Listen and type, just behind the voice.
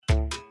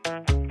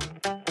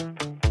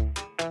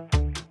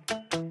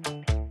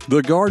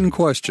The Garden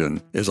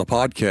Question is a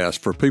podcast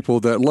for people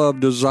that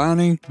love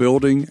designing,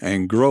 building,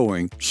 and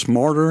growing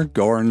smarter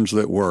gardens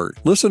that work.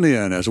 Listen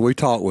in as we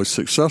talk with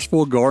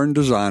successful garden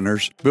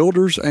designers,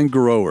 builders, and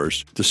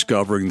growers,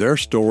 discovering their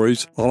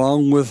stories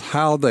along with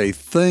how they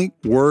think,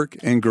 work,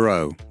 and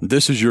grow.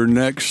 This is your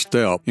next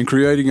step in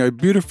creating a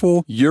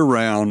beautiful,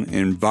 year-round,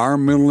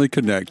 environmentally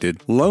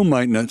connected,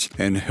 low-maintenance,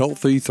 and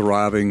healthy,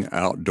 thriving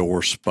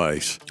outdoor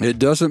space. It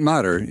doesn't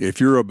matter if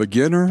you're a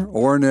beginner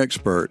or an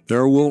expert,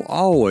 there will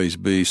always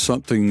be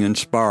something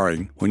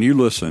inspiring when you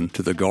listen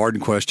to the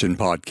Garden Question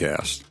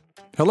podcast.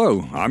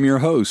 Hello, I'm your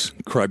host,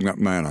 Craig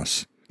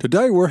McManus.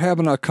 Today we're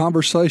having a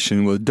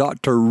conversation with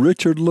Dr.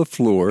 Richard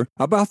Lafleur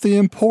about the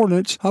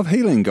importance of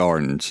healing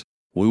gardens.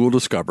 We will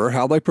discover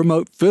how they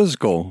promote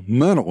physical,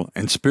 mental,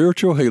 and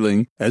spiritual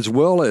healing, as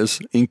well as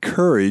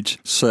encourage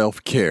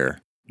self-care.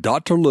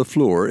 Dr.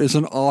 Lafleur is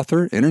an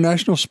author,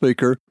 international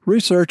speaker,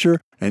 researcher,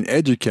 and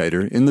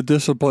educator in the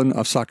discipline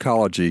of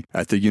psychology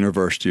at the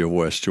University of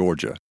West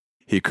Georgia.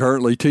 He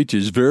currently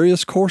teaches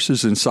various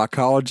courses in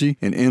psychology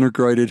and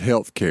integrative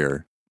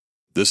healthcare.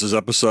 This is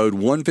episode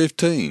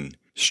 115,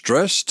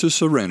 Stress to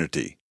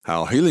Serenity,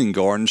 How Healing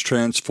Gardens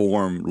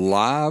Transform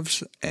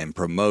Lives and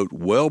Promote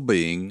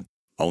Well-Being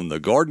on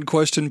the Garden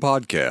Question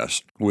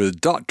podcast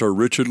with Dr.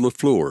 Richard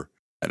Lafleur,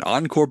 an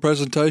encore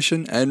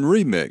presentation and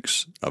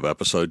remix of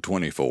episode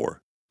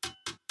 24.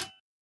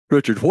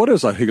 Richard, what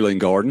is a healing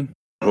garden?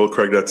 Well,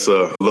 Craig, that's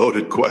a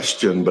loaded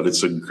question, but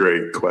it's a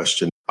great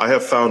question. I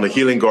have found a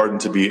healing garden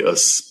to be a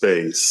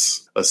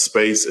space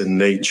in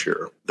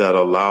nature that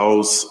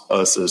allows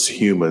us as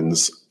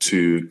humans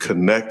to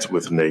connect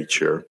with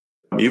nature.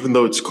 Even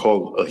though it's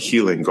called a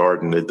healing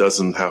garden, it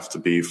doesn't have to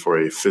be for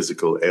a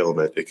physical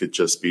ailment. It could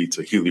just be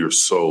to heal your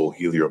soul,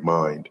 heal your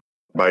mind.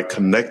 By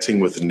connecting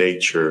with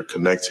nature,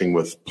 connecting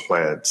with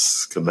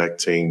plants,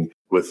 connecting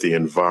with the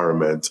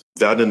environment,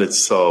 that in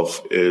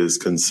itself is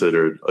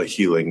considered a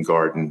healing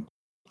garden.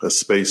 A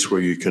space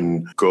where you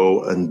can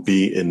go and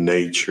be in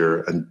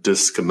nature and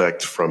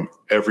disconnect from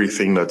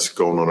everything that's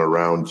going on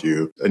around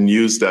you and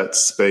use that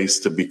space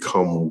to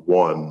become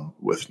one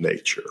with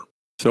nature.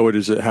 So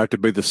does it have to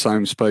be the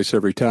same space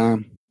every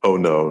time? Oh,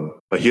 no.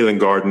 A healing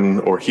garden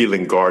or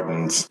healing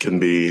gardens can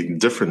be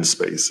different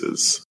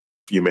spaces.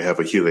 You may have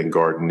a healing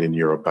garden in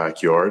your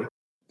backyard,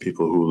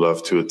 people who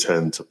love to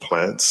attend to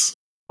plants.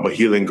 A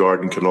healing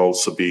garden can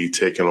also be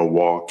taking a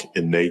walk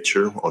in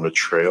nature on a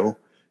trail.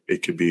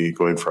 It could be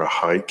going for a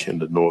hike in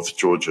the North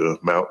Georgia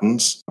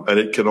mountains. And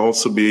it can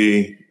also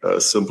be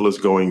as simple as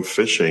going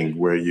fishing,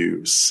 where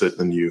you sit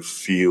and you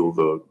feel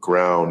the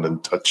ground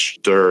and touch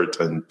dirt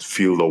and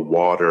feel the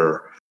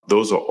water.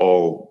 Those are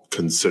all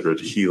considered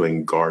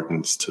healing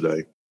gardens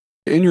today.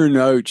 In your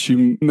notes,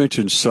 you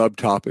mentioned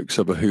subtopics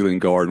of a healing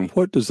garden.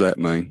 What does that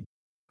mean?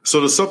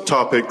 So the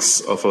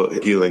subtopics of a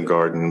healing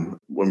garden,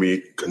 when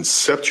we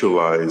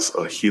conceptualize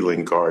a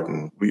healing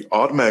garden, we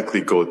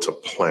automatically go to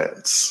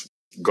plants.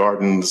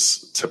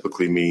 Gardens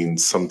typically mean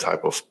some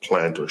type of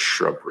plant or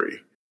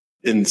shrubbery.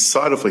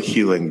 Inside of a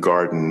healing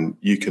garden,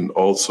 you can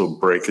also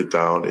break it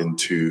down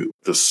into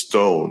the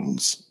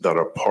stones that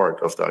are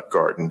part of that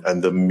garden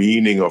and the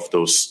meaning of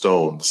those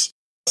stones.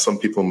 Some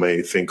people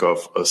may think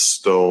of a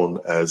stone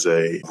as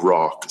a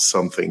rock,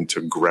 something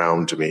to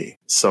ground me,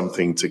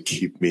 something to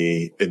keep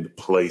me in the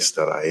place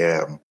that I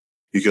am.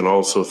 You can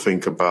also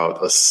think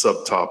about a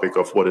subtopic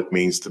of what it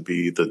means to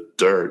be the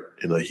dirt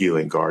in a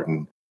healing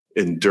garden.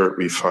 In dirt,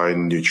 we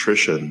find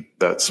nutrition.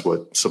 That's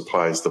what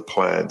supplies the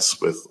plants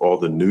with all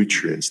the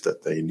nutrients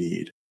that they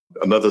need.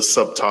 Another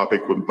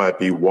subtopic might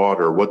be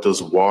water. What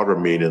does water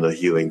mean in a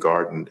healing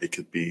garden? It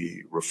could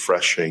be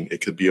refreshing.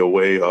 It could be a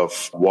way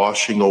of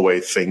washing away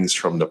things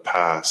from the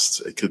past.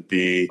 It could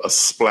be a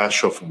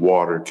splash of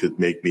water could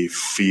make me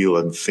feel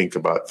and think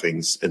about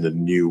things in a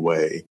new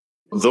way.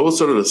 Those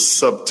are the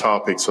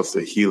subtopics of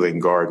the healing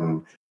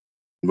garden.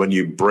 When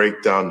you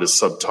break down the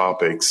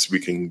subtopics,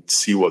 we can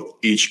see what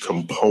each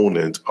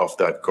component of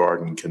that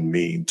garden can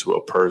mean to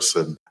a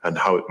person and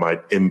how it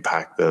might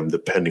impact them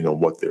depending on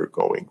what they're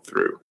going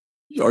through.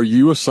 Are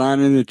you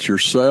assigning it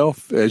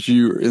yourself as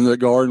you're in the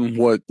garden,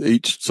 what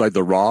each, say,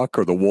 the rock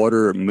or the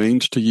water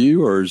means to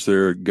you, or is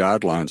there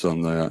guidelines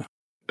on that?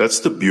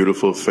 That's the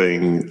beautiful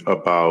thing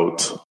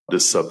about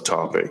this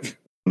subtopic.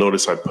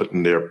 Notice I put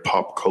in there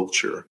pop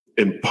culture.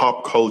 In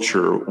pop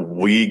culture,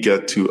 we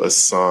get to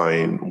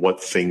assign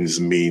what things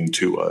mean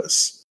to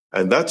us.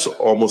 And that's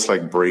almost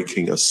like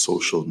breaking a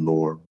social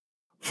norm.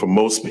 For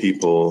most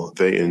people,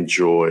 they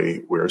enjoy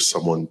where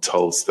someone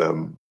tells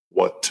them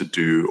what to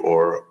do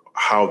or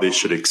how they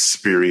should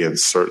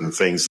experience certain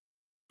things.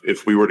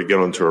 If we were to get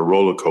onto a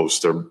roller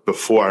coaster,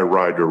 before I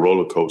ride the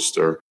roller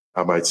coaster,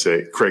 I might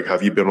say, Craig,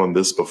 have you been on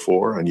this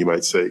before? And you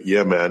might say,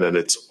 yeah, man, and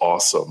it's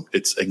awesome.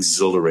 It's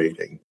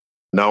exhilarating.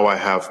 Now I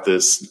have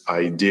this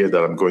idea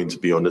that I'm going to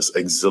be on this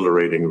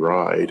exhilarating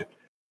ride.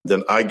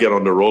 Then I get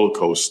on the roller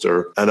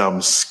coaster and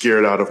I'm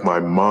scared out of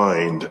my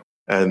mind.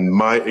 And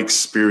my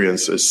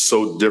experience is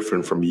so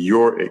different from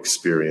your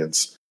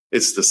experience.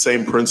 It's the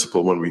same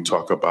principle when we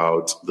talk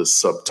about the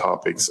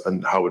subtopics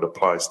and how it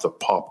applies to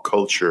pop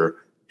culture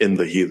in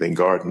the healing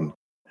garden,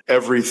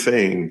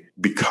 everything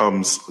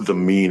becomes the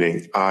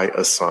meaning I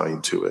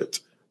assign to it.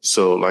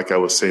 So like I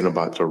was saying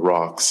about the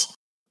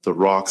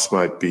rocks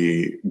might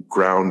be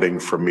grounding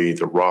for me.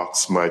 The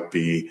rocks might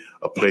be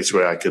a place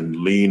where I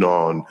can lean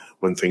on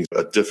when things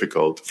are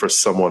difficult. For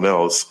someone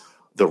else,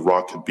 the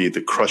rock could be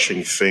the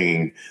crushing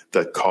thing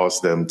that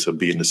caused them to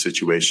be in the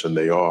situation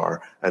they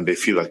are, and they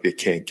feel like they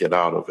can't get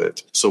out of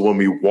it. So when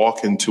we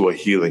walk into a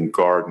healing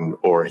garden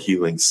or a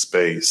healing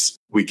space,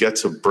 we get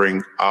to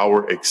bring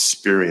our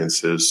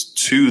experiences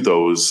to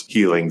those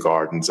healing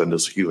gardens and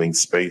those healing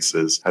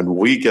spaces, and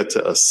we get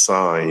to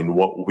assign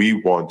what we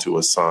want to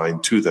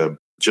assign to them,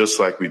 just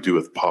like we do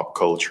with pop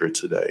culture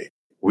today.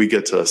 We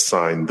get to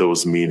assign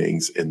those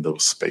meanings in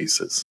those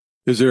spaces.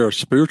 Is there a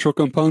spiritual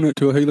component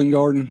to a healing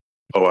garden?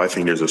 Oh, I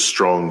think there's a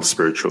strong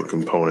spiritual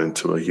component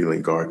to a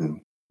healing garden.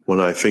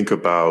 When I think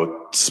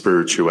about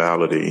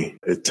spirituality,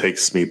 it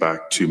takes me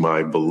back to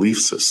my belief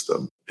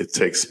system. It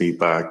takes me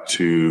back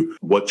to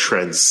what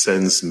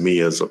transcends me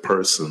as a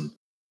person.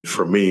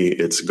 For me,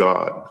 it's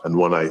God. And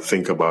when I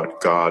think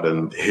about God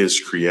and his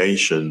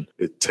creation,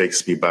 it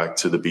takes me back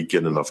to the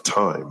beginning of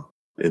time.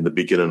 In the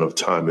beginning of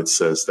time, it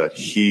says that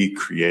he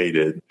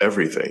created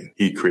everything.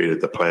 He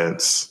created the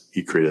plants.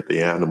 He created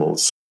the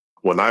animals.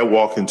 When I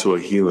walk into a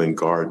healing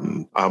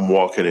garden, I'm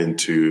walking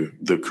into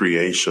the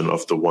creation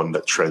of the one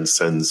that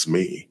transcends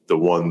me, the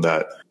one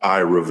that I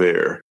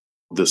revere.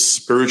 The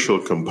spiritual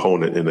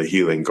component in a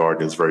healing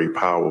garden is very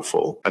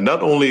powerful. And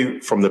not only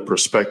from the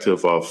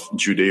perspective of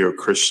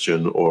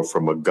Judeo-Christian or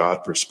from a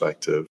God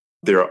perspective,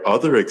 there are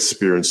other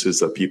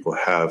experiences that people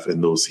have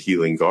in those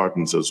healing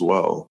gardens as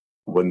well.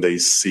 When they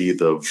see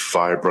the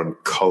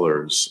vibrant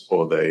colors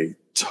or they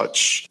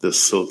touch the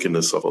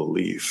silkiness of a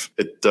leaf,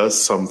 it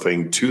does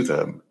something to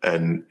them,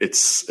 and it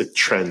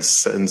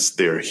transcends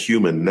their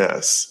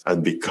humanness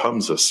and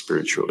becomes a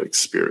spiritual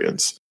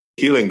experience.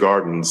 Healing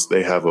gardens,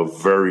 they have a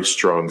very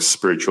strong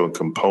spiritual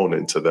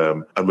component to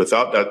them, and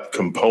without that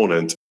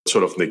component, it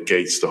sort of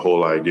negates the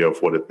whole idea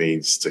of what it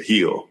means to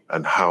heal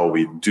and how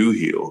we do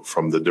heal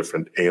from the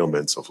different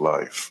ailments of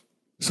life.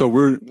 So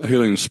we're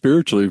healing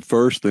spiritually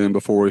first, then,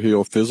 before we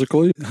heal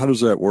physically? How does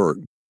that work?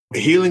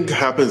 Healing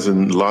happens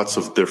in lots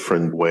of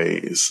different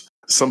ways.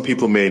 Some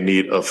people may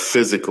need a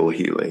physical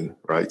healing,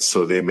 right?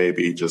 So they may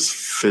be just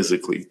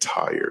physically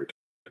tired.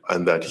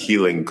 And that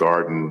healing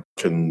garden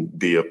can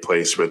be a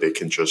place where they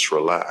can just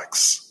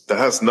relax. That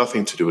has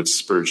nothing to do with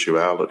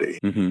spirituality.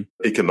 Mm-hmm.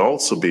 It can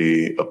also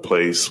be a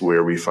place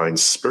where we find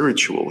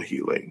spiritual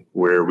healing,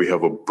 where we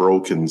have a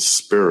broken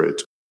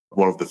spirit.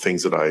 One of the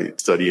things that I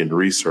study and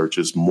research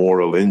is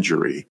moral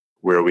injury,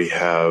 where we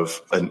have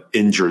an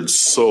injured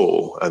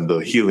soul, and the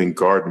healing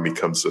garden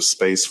becomes a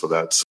space for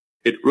that. So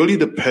it really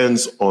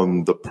depends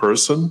on the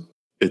person.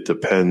 It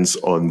depends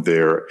on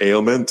their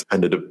ailment,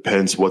 and it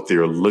depends what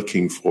they're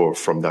looking for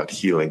from that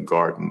healing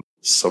garden.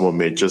 Someone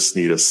may just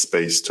need a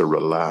space to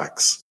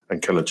relax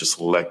and kind of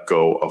just let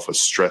go of a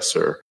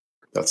stressor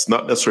that's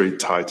not necessarily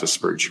tied to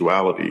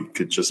spirituality. It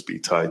could just be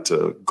tied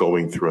to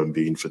going through and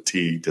being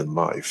fatigued in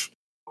life.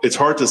 It's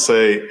hard to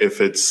say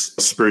if it's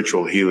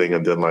spiritual healing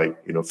and then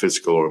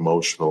physical or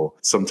emotional.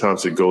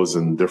 Sometimes it goes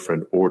in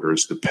different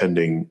orders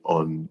depending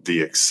on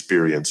the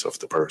experience of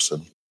the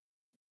person.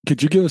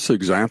 Could you give us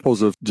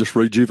examples of just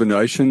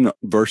rejuvenation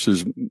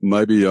versus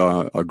maybe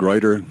a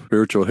greater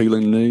spiritual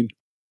healing need?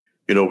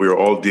 We're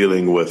all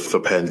dealing with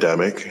the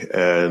pandemic,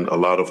 and a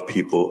lot of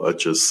people are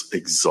just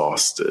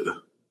exhausted.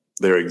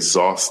 They're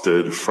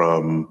exhausted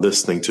from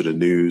listening to the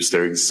news.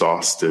 They're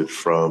exhausted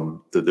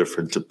from the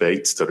different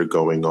debates that are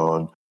going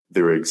on.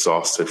 They're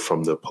exhausted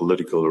from the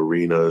political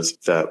arenas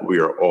that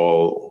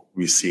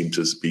we seem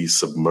to be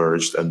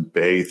submerged and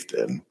bathed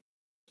in.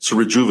 So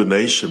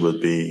rejuvenation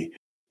would be,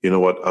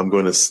 I'm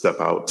going to step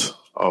out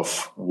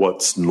of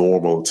what's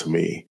normal to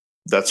me.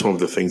 That's one of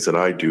the things that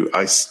I do.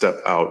 I step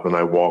out when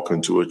I walk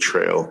into a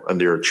trail,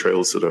 and there are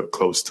trails that are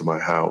close to my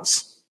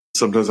house.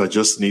 Sometimes I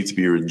just need to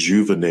be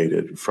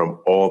rejuvenated from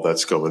all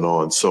that's going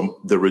on. So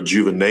the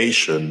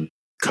rejuvenation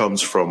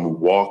comes from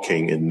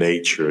walking in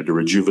nature. The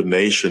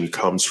rejuvenation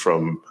comes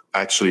from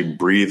actually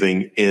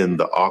breathing in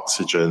the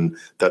oxygen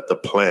that the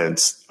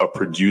plants are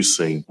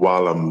producing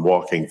while I'm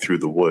walking through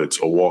the woods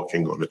or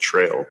walking on a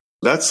trail.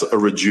 That's a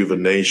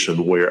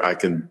rejuvenation where I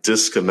can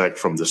disconnect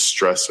from the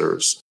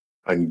stressors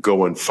and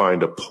go and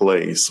find a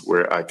place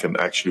where I can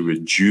actually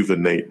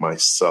rejuvenate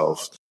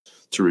myself.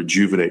 To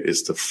rejuvenate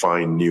is to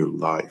find new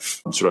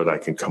life so that I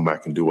can come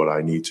back and do what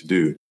I need to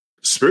do.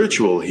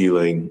 Spiritual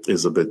healing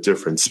is a bit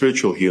different.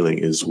 Spiritual healing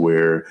is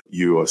where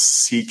you are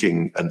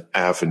seeking an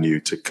avenue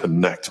to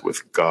connect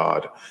with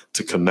God,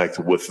 to connect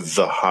with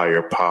the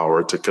higher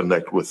power, to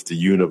connect with the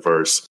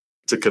universe,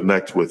 to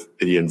connect with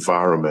the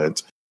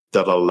environment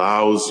that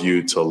allows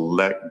you to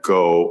let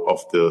go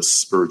of the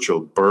spiritual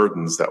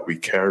burdens that we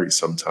carry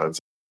sometimes.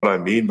 What I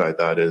mean by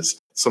that is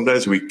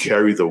sometimes we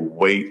carry the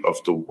weight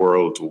of the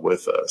world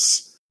with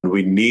us.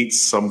 We need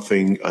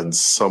something and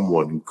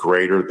someone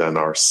greater than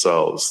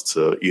ourselves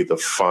to either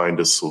find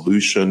a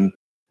solution,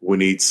 We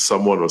need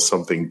someone or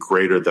something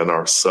greater than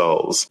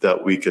ourselves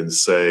that we can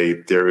say,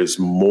 there is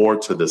more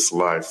to this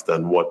life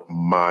than what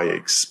my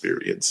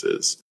experience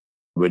is.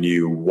 When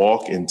you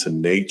walk into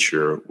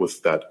nature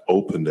with that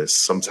openness,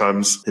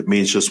 sometimes it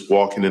means just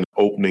walking and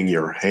opening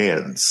your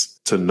hands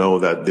to know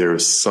that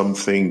there's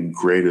something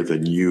greater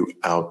than you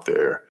out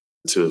there,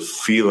 to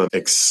feel and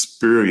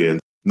experience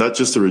not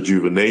just the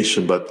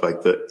rejuvenation, but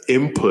like the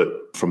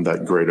input from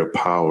that greater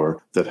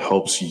power that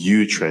helps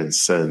you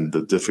transcend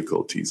the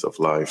difficulties of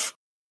life.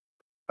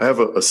 I have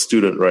a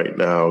student right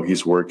now,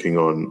 he's working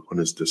on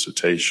his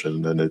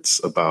dissertation, and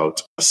it's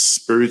about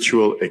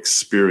spiritual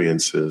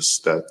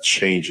experiences that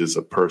changes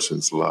a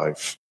person's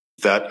life.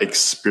 That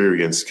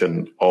experience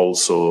can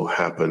also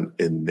happen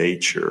in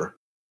nature,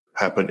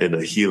 happen in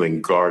a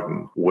healing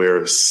garden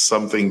where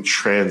something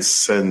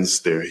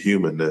transcends their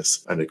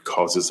humanness and it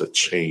causes a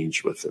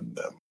change within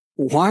them.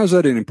 Why is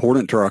that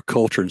important to our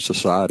culture and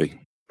society?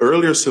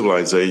 Earlier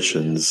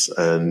civilizations,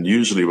 and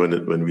usually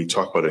when we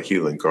talk about a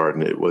healing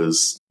garden, it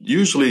was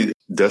usually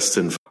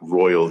destined for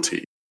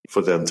royalty,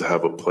 for them to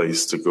have a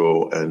place to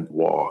go and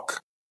walk,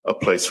 a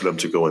place for them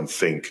to go and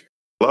think.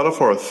 A lot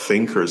of our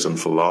thinkers and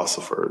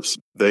philosophers,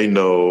 they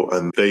know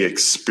and they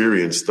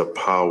experience the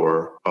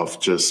power of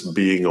just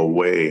being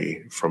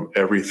away from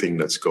everything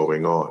that's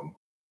going on.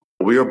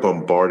 We are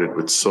bombarded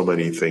with so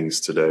many things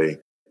today.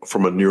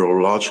 From a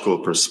neurological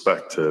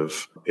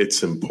perspective,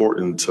 it's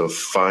important to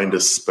find a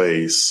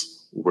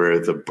space where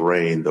the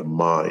brain, the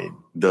mind,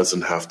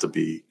 doesn't have to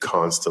be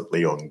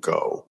constantly on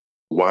go.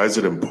 Why is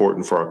it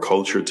important for our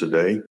culture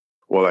today?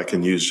 Well, I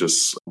can use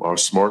just our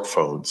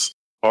smartphones.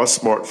 Our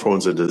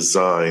smartphones are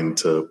designed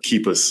to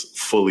keep us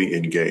fully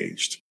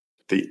engaged.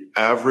 The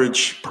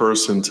average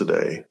person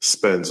today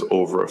spends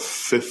over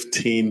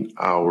 15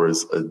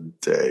 hours a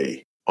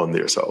day on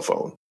their cell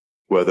phone,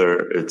 whether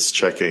it's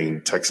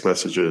checking text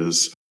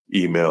messages,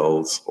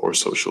 emails, or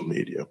social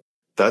media.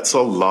 That's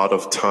a lot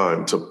of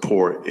time to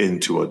pour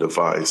into a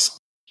device.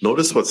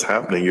 Notice what's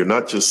happening. You're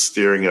not just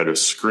staring at a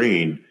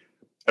screen.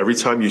 Every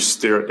time you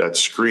stare at that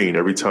screen,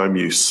 every time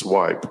you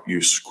swipe,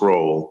 you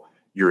scroll,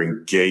 you're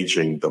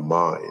engaging the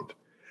mind.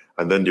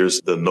 And then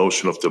there's the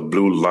notion of the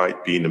blue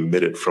light being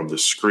emitted from the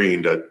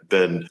screen that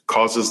then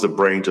causes the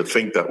brain to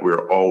think that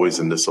we're always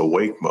in this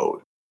awake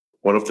mode.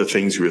 One of the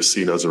things we're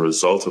seeing as a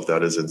result of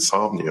that is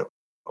insomnia.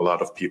 A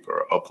lot of people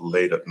are up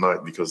late at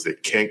night because they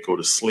can't go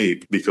to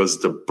sleep because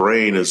the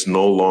brain is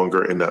no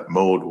longer in that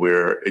mode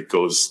where it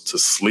goes to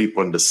sleep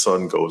when the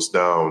sun goes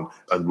down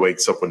and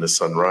wakes up when the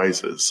sun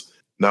rises.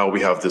 Now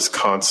we have this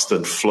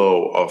constant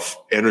flow of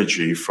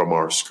energy from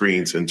our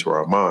screens into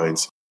our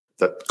minds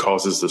that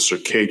causes the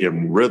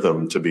circadian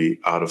rhythm to be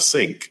out of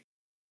sync.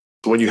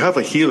 When you have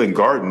a healing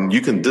garden,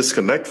 you can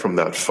disconnect from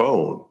that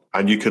phone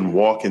and you can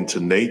walk into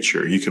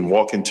nature. You can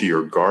walk into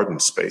your garden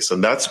space.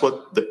 And that's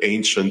what the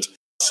ancient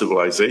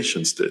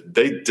civilizations did.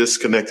 They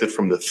disconnected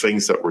from the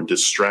things that were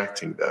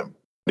distracting them.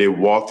 They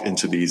walked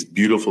into these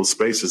beautiful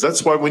spaces.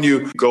 That's why when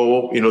you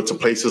go, to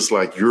places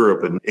like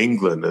Europe and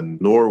England and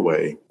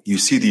Norway, you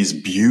see these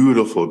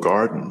beautiful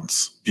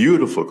gardens.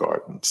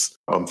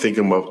 I'm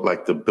thinking of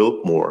like the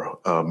Biltmore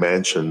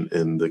mansion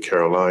in the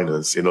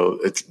Carolinas.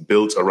 It's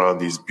built around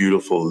these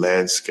beautiful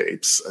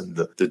landscapes and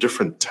the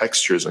different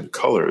textures and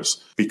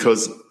colors,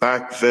 because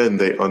back then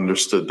they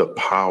understood the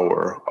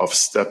power of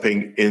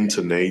stepping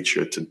into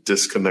nature to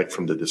disconnect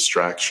from the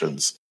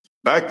distractions.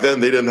 Back then,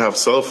 they didn't have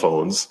cell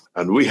phones,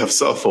 and we have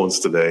cell phones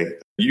today.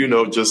 You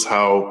know just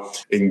how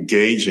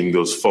engaging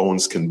those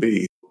phones can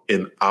be.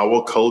 In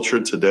our culture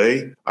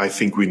today, I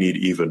think we need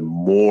even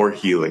more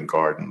healing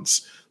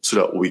gardens so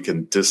that we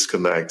can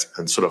disconnect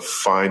and sort of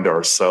find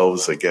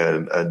ourselves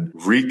again and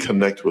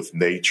reconnect with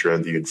nature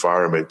and the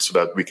environment so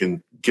that we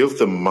can give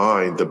the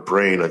mind, the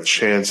brain, a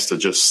chance to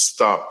just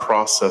stop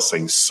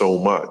processing so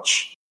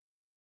much.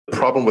 The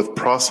problem with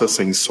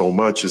processing so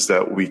much is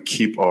that we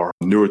keep our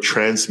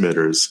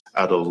neurotransmitters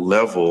at a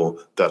level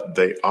that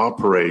they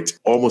operate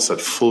almost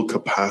at full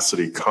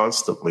capacity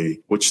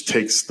constantly, which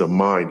takes the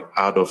mind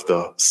out of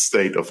the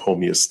state of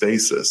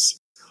homeostasis.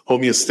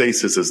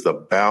 Homeostasis is the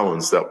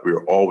balance that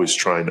we're always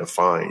trying to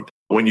find.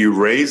 When you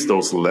raise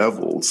those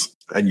levels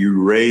and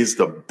you raise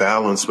the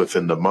balance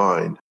within the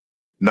mind,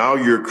 now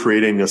you're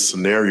creating a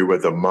scenario where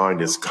the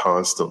mind is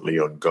constantly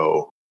on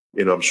go.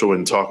 I'm sure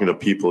when talking to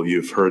people,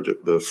 you've heard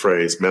the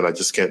phrase, man, I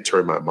just can't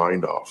turn my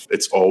mind off.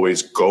 It's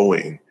always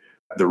going.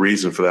 The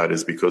reason for that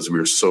is because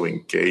we're so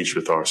engaged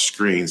with our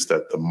screens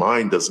that the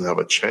mind doesn't have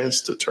a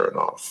chance to turn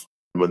off.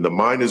 When the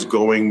mind is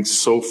going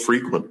so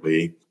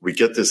frequently, we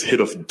get this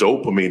hit of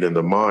dopamine in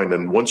the mind.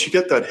 And once you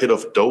get that hit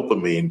of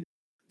dopamine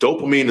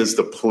is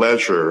the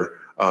pleasure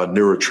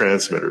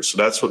neurotransmitter. So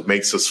that's what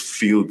makes us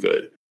feel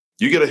good.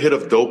 You get a hit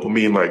of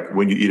dopamine like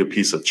when you eat a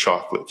piece of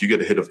chocolate, you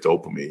get a hit of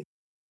dopamine.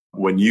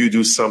 When you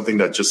do something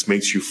that just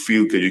makes you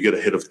feel good, you get a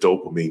hit of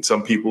dopamine.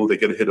 Some people, they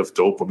get a hit of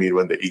dopamine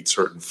when they eat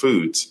certain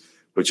foods,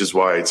 which is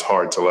why it's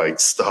hard to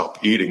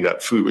stop eating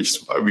that food, which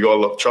is why we all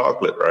love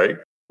chocolate, right?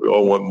 We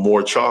all want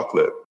more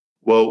chocolate.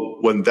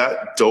 Well, when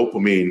that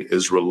dopamine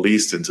is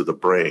released into the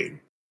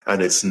brain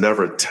and it's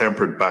never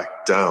tempered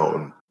back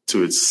down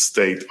to its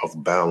state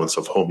of balance,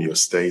 of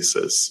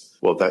homeostasis,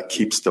 well, that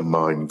keeps the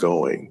mind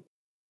going.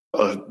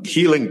 A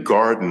healing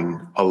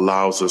garden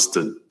allows us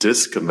to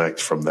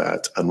disconnect from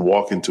that and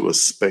walk into a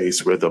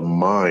space where the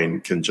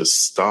mind can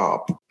just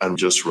stop and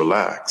just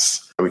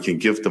relax. And we can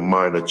give the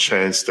mind a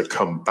chance to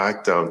come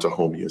back down to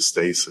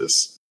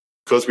homeostasis.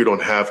 Because we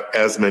don't have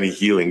as many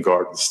healing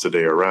gardens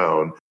today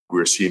around,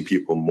 we're seeing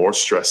people more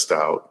stressed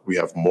out. We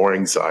have more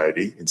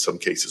anxiety. In some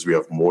cases, we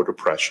have more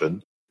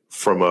depression.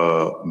 From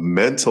a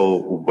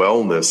mental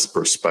wellness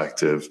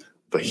perspective,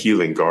 the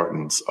healing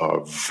gardens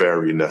are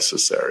very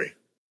necessary.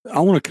 I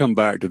want to come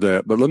back to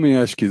that, but let me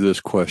ask you this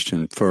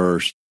question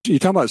first. You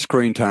talk about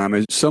screen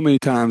time. So many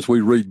times we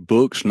read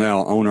books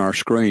now on our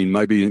screen,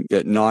 maybe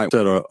at night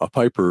at a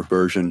paper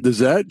version. Does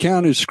that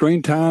count as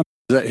screen time?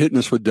 Is that hitting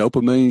us with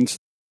dopamines?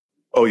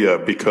 Oh, yeah,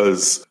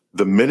 because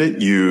the minute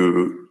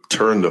you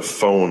turn the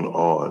phone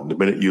on, the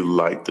minute you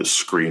light the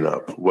screen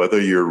up, whether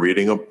you're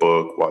reading a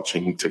book,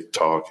 watching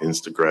TikTok,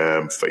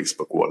 Instagram,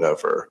 Facebook,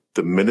 whatever,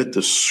 the minute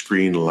the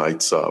screen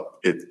lights up,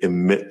 it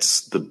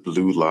emits the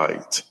blue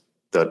light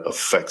that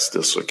affects the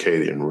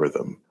circadian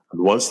rhythm.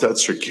 And once that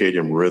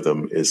circadian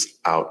rhythm is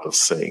out of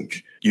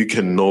sync, you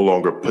can no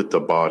longer put the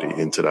body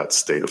into that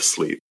state of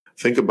sleep.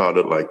 Think about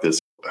it like this.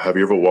 Have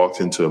you ever walked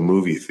into a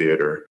movie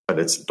theater and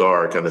it's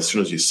dark, and as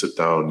soon as you sit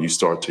down, you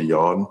start to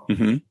yawn?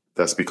 Mm-hmm.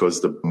 That's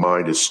because the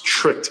mind is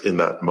tricked in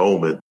that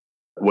moment.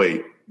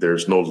 Wait,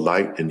 there's no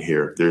light in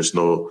here. There's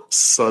no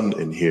sun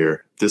in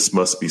here. This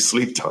must be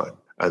sleep time.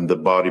 And the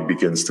body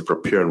begins to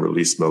prepare and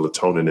release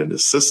melatonin in the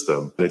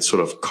system, and it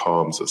sort of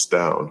calms us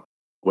down.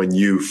 When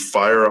you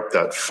fire up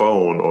that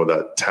phone or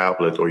that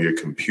tablet or your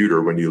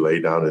computer when you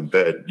lay down in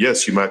bed,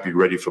 yes, you might be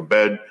ready for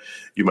bed.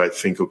 You might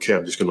think, okay,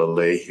 I'm just going to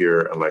lay here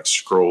and like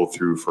scroll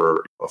through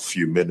for a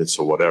few minutes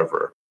or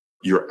whatever.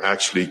 You're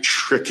actually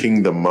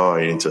tricking the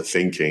mind into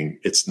thinking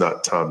it's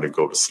not time to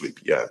go to sleep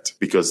yet,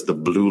 because the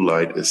blue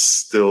light is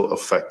still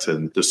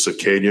affecting the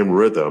circadian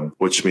rhythm,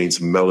 which means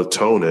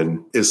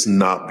melatonin is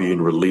not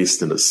being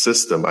released in the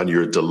system, and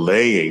you're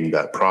delaying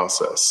that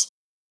process.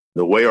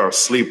 The way our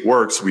sleep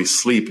works, we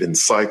sleep in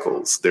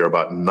cycles. There are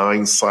about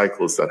 9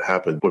 cycles that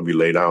happen when we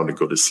lay down to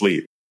go to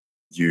sleep.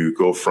 You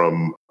go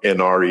from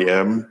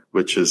NREM,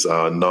 which is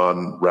a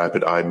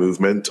non-rapid eye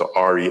movement, to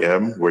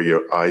REM, where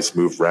your eyes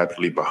move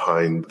rapidly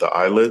behind the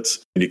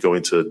eyelids, and you go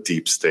into a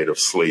deep state of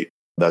sleep.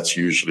 That's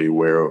usually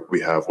where we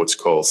have what's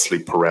called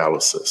sleep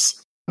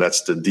paralysis.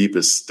 That's the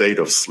deepest state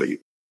of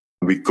sleep.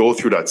 We go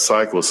through that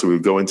cycle, so we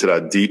go into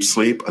that deep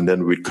sleep, and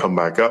then we'd come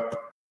back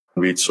up.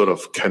 We'd sort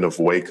of kind of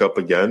wake up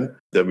again.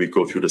 Then we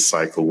go through the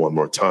cycle one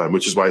more time,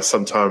 which is why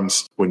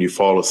sometimes when you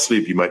fall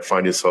asleep, you might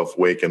find yourself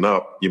waking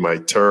up. You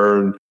might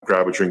turn,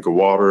 grab a drink of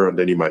water, and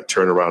then you might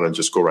turn around and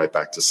just go right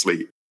back to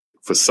sleep.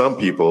 For some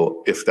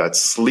people, if that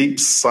sleep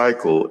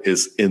cycle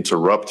is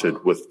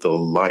interrupted with the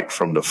light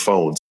from the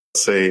phone,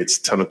 say it's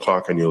 10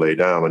 o'clock and you lay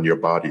down and your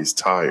body is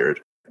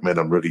tired. Man,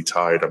 I'm really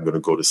tired. I'm going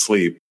to go to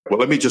sleep. Well,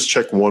 let me just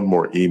check one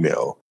more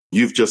email.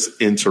 You've just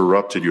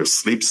interrupted your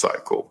sleep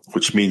cycle,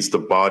 which means the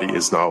body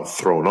is now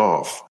thrown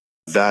off.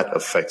 That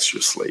affects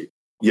your sleep.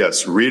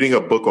 Yes, reading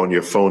a book on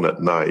your phone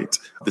at night,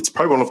 it's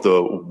probably one of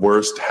the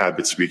worst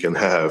habits we can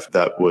have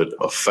that would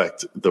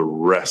affect the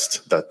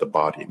rest that the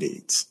body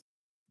needs.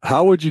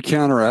 How would you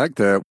counteract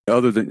that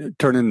other than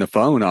turning the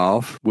phone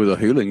off with a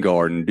healing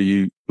garden?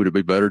 Would it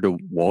be better to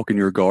walk in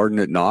your garden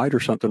at night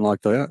or something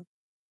like that?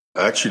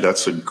 Actually,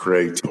 that's a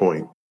great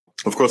point.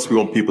 Of course, we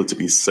want people to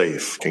be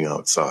safe going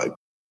outside.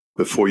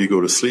 Before you go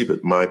to sleep,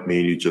 it might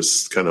mean you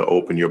just kind of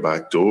open your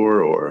back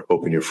door or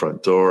open your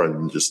front door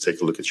and just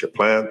take a look at your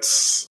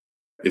plants.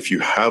 If you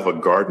have a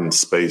garden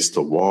space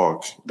to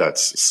walk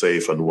that's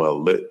safe and well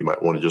lit, you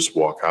might want to just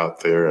walk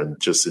out there and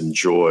just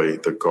enjoy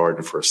the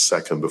garden for a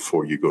second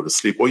before you go to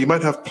sleep. Or you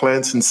might have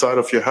plants inside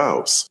of your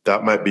house.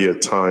 That might be a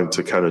time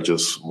to kind of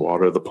just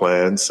water the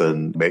plants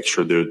and make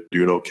sure they're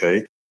doing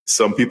okay.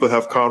 Some people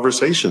have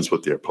conversations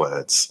with their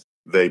plants.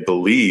 They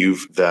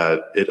believe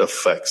that it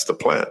affects the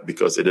plant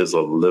because it is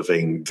a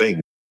living thing.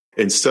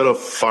 Instead of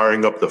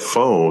firing up the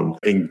phone,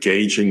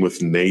 engaging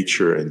with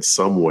nature in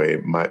some way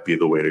might be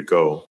the way to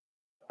go.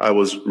 I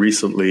was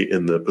recently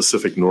in the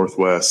Pacific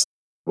Northwest,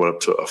 went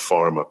up to a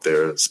farm up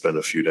there and spent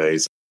a few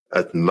days.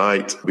 At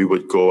night, we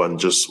would go and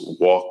just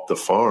walk the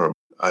farm.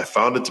 I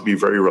found it to be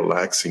very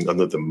relaxing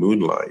under the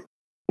moonlight.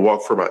 I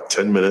walked for about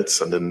 10 minutes,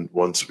 and then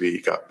once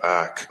we got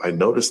back, I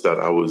noticed that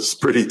I was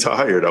pretty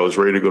tired. I was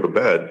ready to go to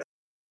bed.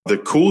 The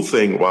cool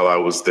thing while I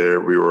was there,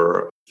 we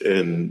were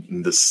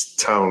in this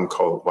town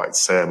called White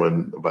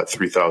Salmon, about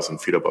 3,000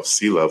 feet above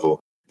sea level.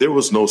 There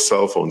was no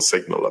cell phone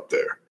signal up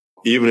there.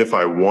 Even if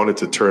I wanted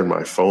to turn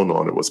my phone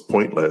on, it was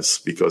pointless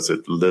because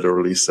it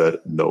literally said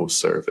no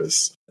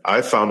service.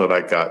 I found that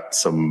I got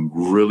some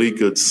really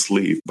good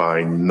sleep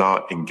by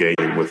not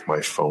engaging with my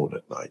phone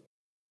at night.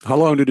 How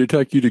long did it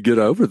take you to get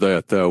over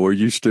that, though? Were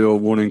you still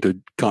wanting to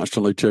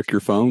constantly check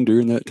your phone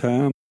during that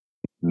time?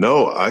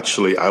 No,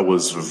 actually, I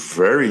was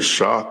very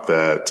shocked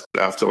that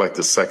after like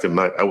the second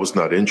night, I was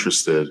not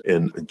interested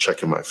in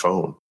checking my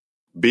phone.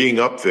 Being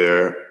up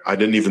there, I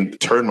didn't even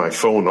turn my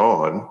phone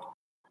on.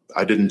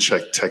 I didn't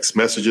check text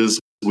messages.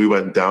 We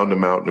went down the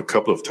mountain a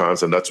couple of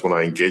times, and that's when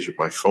I engaged with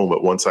my phone.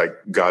 But once I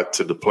got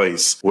to the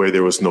place where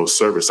there was no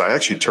service, I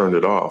actually turned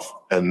it off.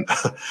 And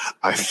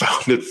I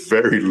found it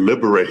very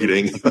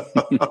liberating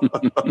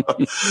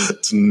to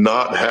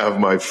not have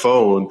my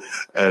phone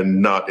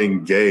and not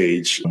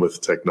engage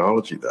with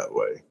technology that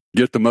way.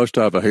 Get the most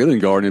out of a healing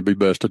garden, it'd be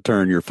best to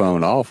turn your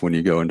phone off when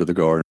you go into the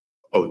garden.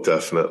 Oh,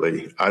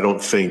 definitely. I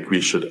don't think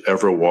we should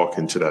ever walk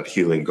into that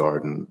healing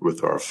garden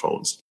with our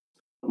phones.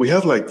 We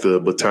have like the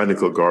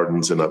botanical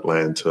gardens in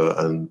Atlanta,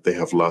 and they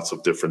have lots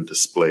of different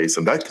displays,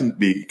 and that can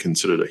be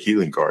considered a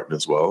healing garden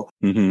as well.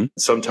 Mm-hmm.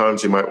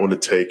 Sometimes you might want to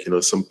take,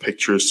 some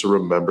pictures to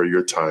remember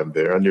your time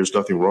there, and there's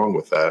nothing wrong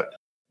with that.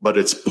 But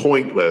it's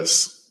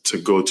pointless to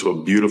go to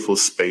a beautiful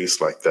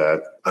space like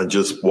that and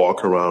just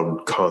walk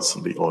around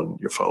constantly on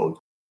your phone.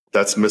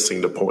 That's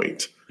missing the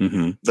point.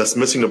 Mm-hmm. That's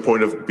missing the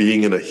point of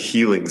being in a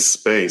healing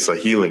space, a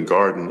healing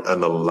garden,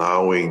 and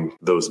allowing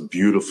those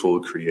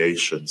beautiful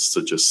creations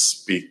to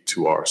just speak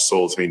to our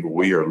souls. I mean,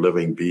 we are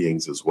living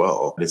beings as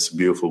well. And it's a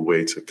beautiful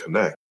way to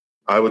connect.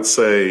 I would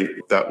say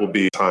that will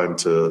be time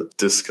to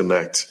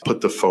disconnect,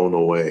 put the phone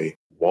away,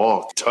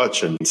 walk,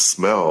 touch, and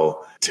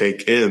smell,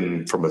 take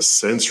in from a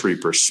sensory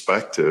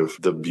perspective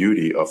the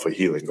beauty of a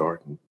healing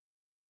garden.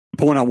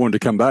 The point I wanted to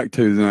come back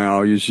to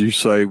now is you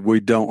say we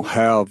don't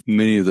have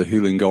many of the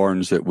healing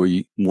gardens that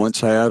we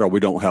once had, or we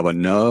don't have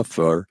enough,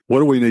 or what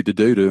do we need to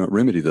do to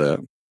remedy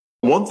that?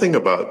 One thing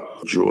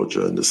about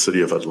Georgia and the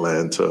city of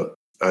Atlanta,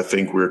 I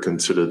think we're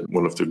considered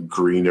one of the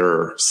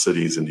greener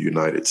cities in the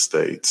United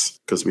States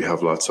because we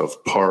have lots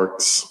of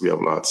parks, we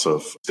have lots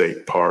of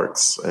state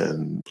parks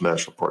and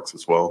national parks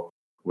as well.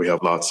 We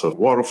have lots of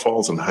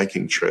waterfalls and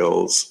hiking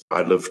trails.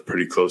 I live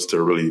pretty close to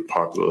a really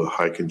popular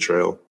hiking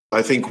trail.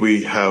 I think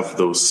we have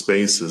those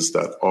spaces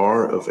that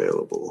are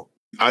available.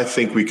 I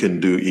think we can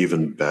do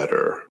even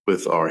better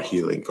with our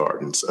healing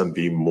gardens and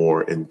be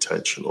more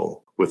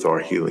intentional with our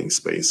healing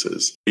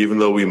spaces. Even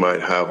though we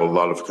might have a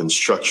lot of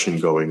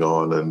construction going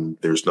on, and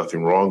there's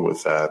nothing wrong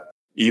with that,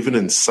 even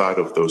inside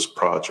of those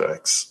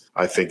projects,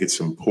 I think it's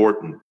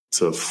important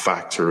to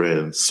factor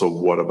in. So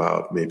what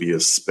about maybe a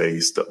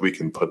space that we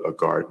can put a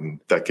garden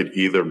that could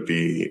either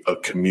be a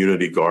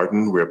community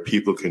garden where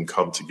people can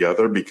come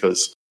together,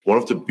 because one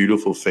of the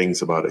beautiful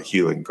things about a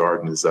healing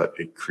garden is that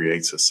it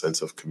creates a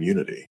sense of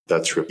community.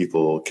 That's where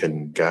people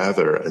can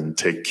gather and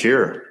take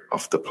care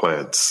of the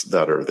plants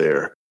that are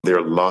there. There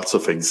are lots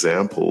of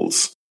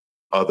examples,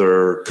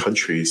 other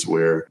countries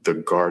where the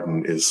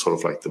garden is sort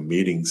of like the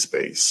meeting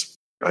space.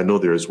 I know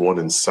there's one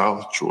in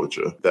South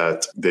Georgia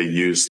that they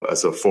use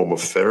as a form of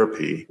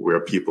therapy where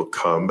people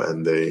come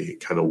and they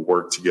kind of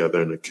work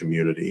together in a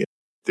community.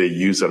 They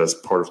use that as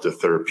part of the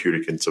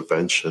therapeutic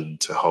intervention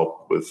to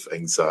help with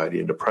anxiety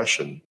and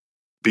depression.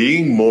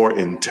 Being more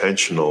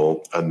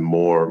intentional and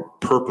more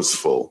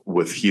purposeful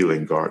with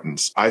healing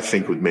gardens, I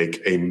think would make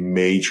a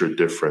major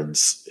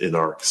difference in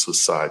our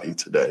society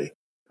today.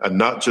 And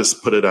not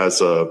just put it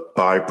as a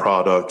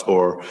byproduct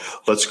or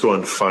let's go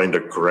and find a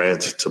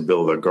grant to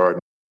build a garden.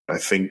 I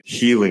think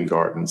healing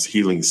gardens,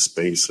 healing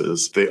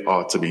spaces, they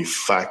ought to be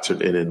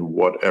factored in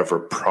whatever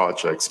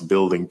projects,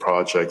 building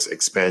projects,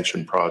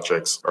 expansion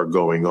projects are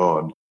going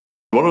on.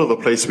 One of the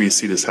places we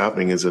see this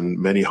happening is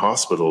in many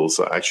hospitals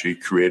are actually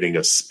creating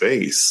a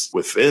space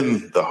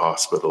within the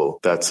hospital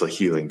that's a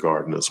healing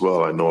garden as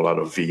well. I know a lot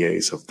of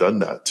VAs have done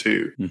that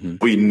too. Mm-hmm.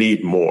 We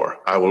need more.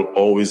 I will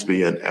always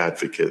be an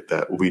advocate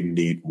that we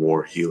need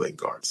more healing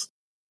gardens.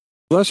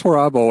 That's where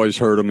I've always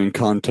heard them in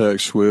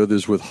context with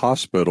is with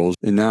hospitals.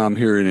 And now I'm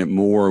hearing it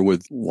more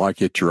with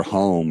like at your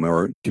home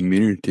or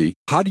community.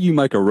 How do you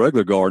make a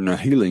regular garden a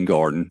healing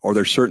garden? Are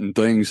there certain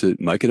things that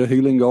make it a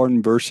healing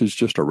garden versus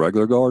just a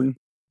regular garden?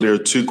 There are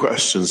two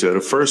questions here. The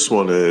first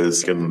one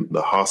is in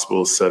the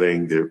hospital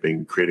setting, they've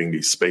been creating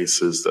these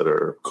spaces that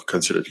are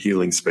considered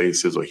healing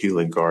spaces or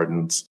healing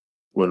gardens.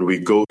 When we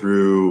go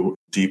through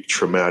deep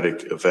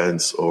traumatic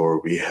events or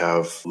we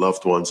have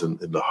loved ones in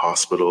the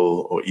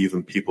hospital or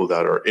even people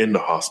that are in the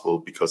hospital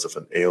because of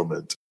an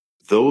ailment,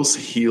 those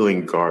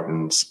healing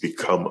gardens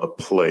become a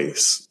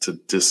place to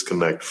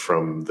disconnect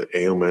from the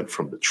ailment,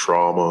 from the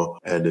trauma,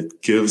 and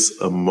it gives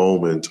a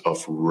moment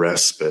of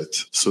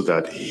respite so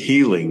that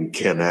healing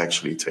can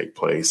actually take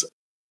place.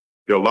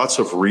 There are lots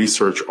of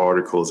research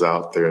articles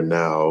out there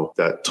now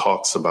that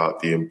talks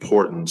about the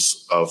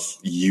importance of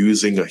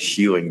using a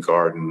healing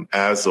garden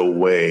as a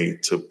way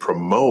to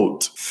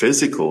promote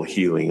physical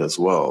healing as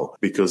well,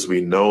 because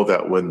we know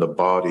that when the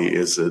body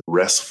is in a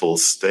restful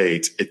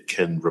state, it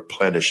can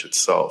replenish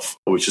itself,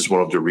 which is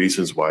one of the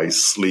reasons why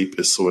sleep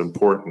is so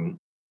important.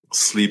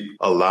 Sleep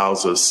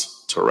allows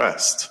us to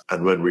rest,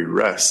 and when we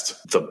rest,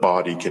 the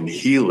body can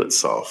heal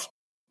itself.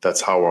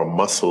 That's how our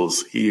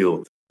muscles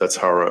heal. That's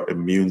how our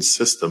immune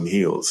system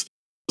heals.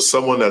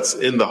 Someone that's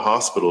in the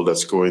hospital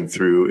that's going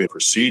through a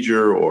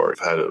procedure or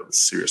had a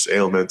serious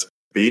ailment,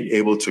 being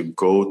able to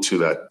go to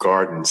that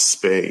garden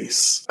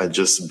space and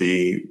just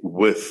be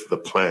with the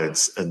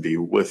plants and be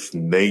with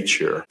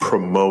nature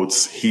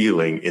promotes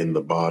healing in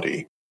the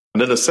body.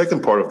 And then the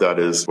second part of that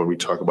is when we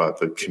talk about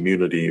the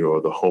community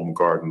or the home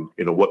garden,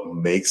 what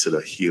makes it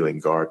a healing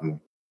garden?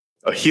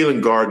 A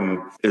healing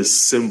garden is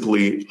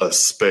simply a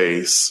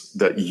space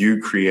that you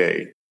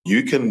create.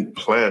 You can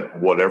plant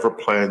whatever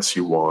plants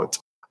you want.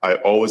 I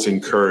always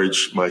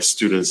encourage my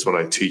students when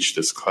I teach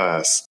this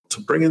class to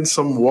bring in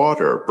some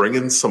water, bring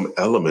in some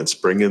elements,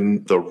 bring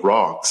in the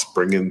rocks,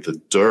 bring in the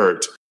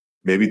dirt,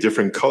 maybe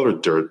different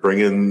colored dirt, bring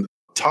in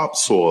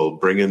topsoil,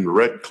 bring in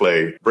red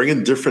clay, bring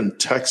in different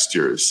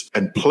textures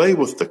and play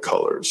with the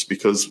colors.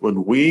 Because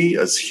when we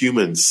as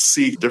humans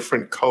see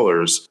different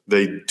colors,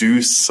 they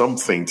do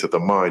something to the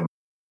mind.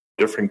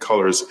 Different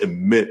colors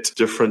emit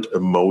different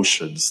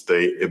emotions.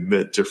 They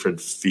emit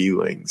different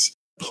feelings.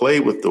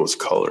 Play with those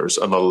colors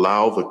and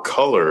allow the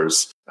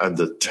colors and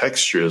the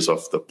textures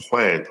of the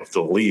plant, of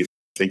the leaf.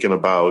 Thinking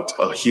about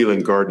a healing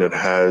garden that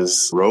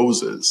has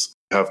roses.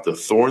 You have the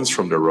thorns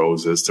from the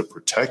roses to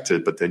protect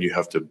it, but then you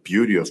have the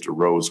beauty of the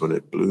rose when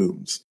it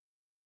blooms.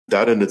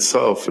 That in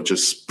itself,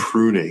 just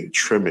pruning,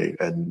 trimming,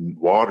 and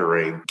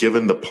watering,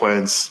 giving the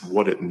plants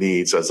what it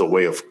needs as a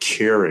way of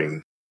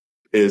caring,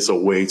 is a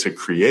way to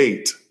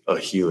create a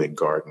healing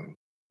garden.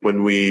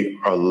 When we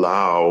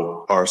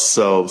allow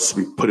ourselves to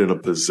be put in a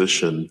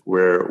position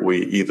where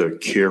we either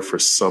care for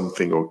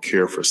something or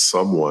care for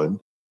someone,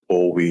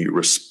 or we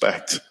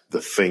respect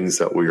the things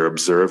that we are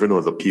observing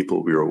or the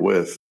people we are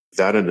with,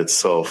 that in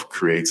itself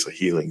creates a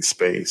healing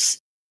space.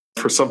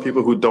 For some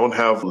people who don't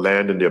have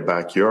land in their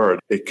backyard,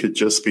 it could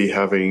just be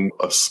having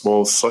a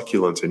small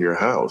succulent in your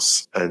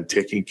house and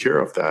taking care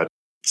of that.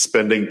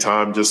 Spending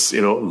time just,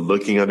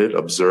 looking at it,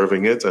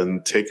 observing it,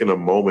 and taking a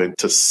moment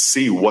to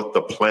see what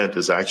the plant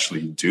is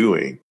actually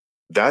doing.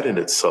 That in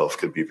itself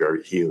could be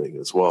very healing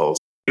as well.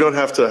 You don't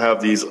have to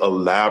have these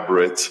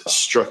elaborate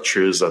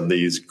structures and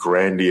these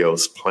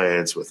grandiose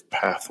plants with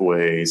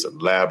pathways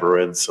and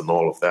labyrinths and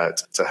all of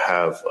that to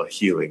have a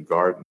healing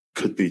garden.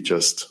 Could be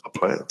just a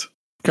plant.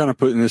 Kind of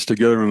putting this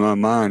together in my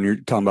mind, you're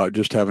talking about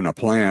just having a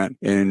plant,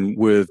 and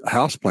with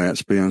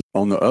houseplants being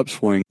on the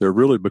upswing, they're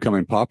really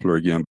becoming popular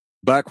again.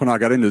 Back when I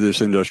got into this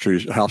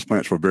industry,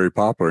 houseplants were very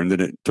popular, and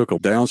then it took a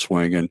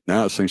downswing, and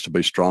now it seems to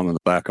be strong in the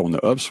back on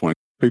the upswing.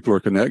 People are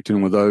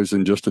connecting with those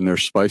in their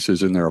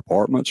spaces in their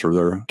apartments or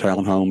their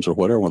townhomes or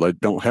whatever, where they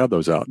don't have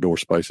those outdoor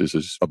spaces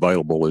as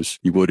available as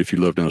you would if you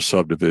lived in a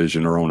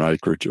subdivision or on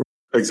acreage.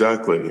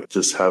 Exactly.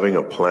 Just having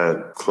a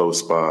plant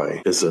close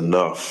by is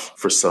enough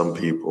for some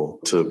people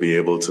to be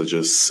able to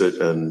just sit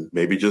and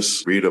maybe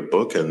just read a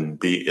book and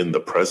be in the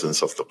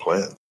presence of the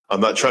plant.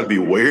 I'm not trying to be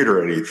weird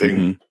or anything.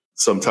 Mm-hmm.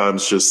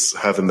 Sometimes just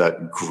having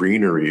that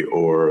greenery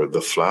or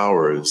the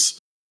flowers.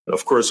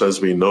 Of course,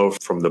 as we know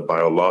from the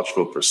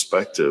biological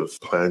perspective,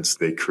 plants,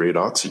 they create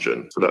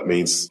oxygen. So that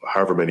means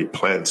however many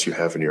plants you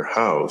have in your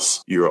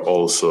house, you're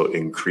also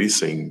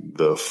increasing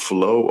the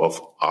flow of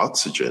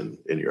oxygen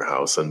in your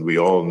house. And we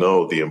all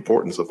know the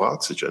importance of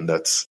oxygen.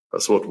 That's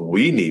what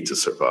we need to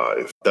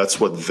survive. That's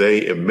what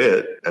they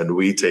emit and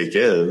we take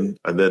in,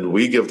 and then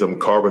we give them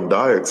carbon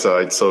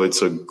dioxide. So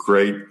it's a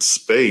great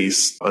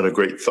space and a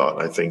great thought,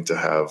 I think, to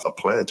have a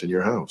plant in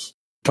your house.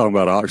 Talking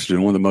about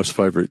oxygen, one of the most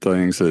favorite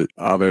things that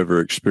I've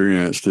ever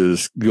experienced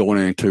is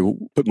going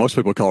into, most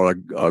people call it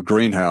a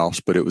greenhouse,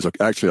 but it was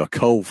actually a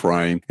cold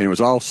frame, and it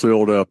was all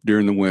sealed up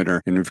during the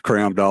winter, and we've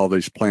crammed all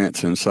these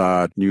plants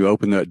inside. And you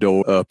open that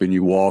door up and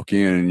you walk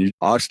in and you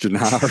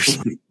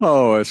oxygenizers.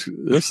 Oh,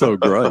 it's so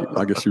great.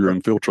 I guess you're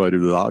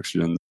infiltrated with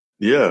oxygen.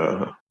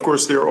 Yeah. Of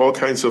course, there are all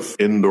kinds of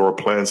indoor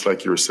plants,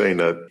 like you were saying,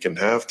 that you can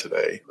have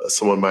today.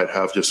 Someone might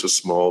have just a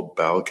small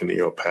balcony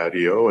or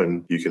patio,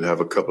 and you can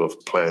have a couple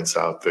of plants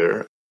out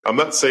there. I'm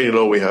not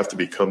saying, we have to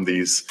become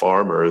these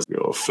farmers,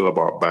 fill up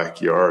our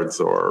backyards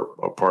or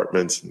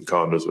apartments and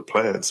condos with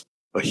plants.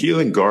 A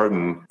healing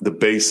garden, the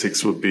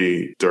basics would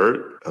be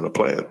dirt and a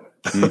plant.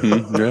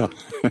 Mm-hmm,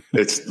 yeah.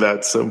 It's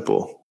that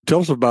simple. Tell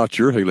us about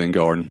your healing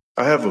garden.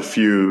 I have a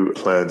few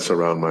plants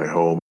around my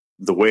home.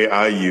 The way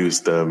I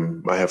use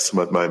them, I have some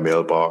at my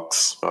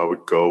mailbox. I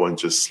would go and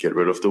just get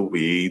rid of the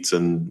weeds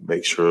and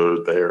make sure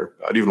I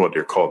don't even know what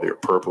they're called. They're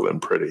purple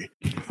and pretty.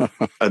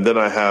 And then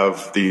I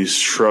have these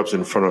shrubs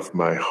in front of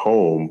my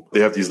home. They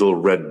have these little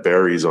red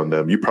berries on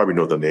them. You probably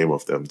know the name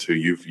of them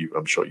too.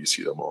 I'm sure you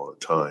see them all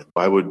the time.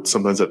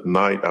 Sometimes at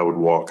night, I would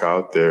walk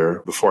out there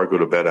before I go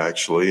to bed,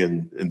 actually,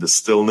 and in the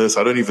stillness,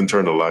 I don't even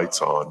turn the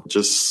lights on.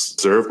 Just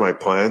observe my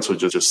plants or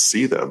just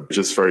see them.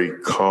 Just very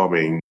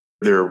calming.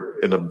 They're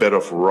in a bed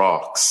of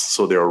rocks,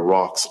 so there are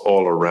rocks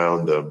all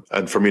around them.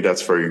 And for me,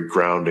 that's very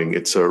grounding.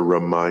 It's a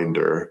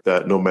reminder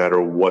that no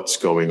matter what's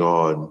going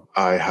on,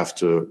 I have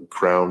to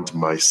ground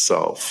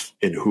myself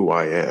in who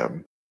I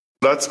am.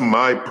 That's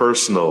my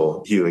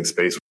personal healing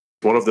space.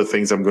 One of the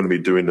things I'm going to be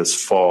doing this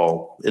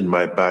fall in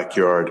my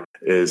backyard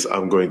is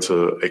I'm going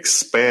to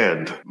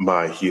expand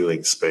my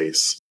healing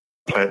space.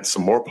 Plant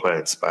some more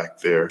plants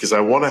back there because I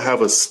want to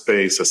have a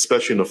space,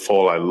 especially in the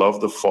fall. I love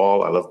the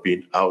fall. I love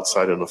being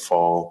outside in the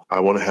fall. I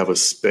want to have a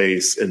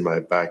space in my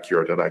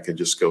backyard that I can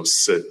just go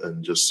sit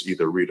and just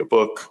either read a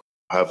book,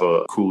 have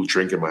a cool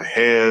drink in my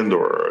hand,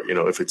 or,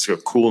 if it's a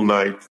cool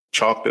night,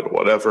 chocolate,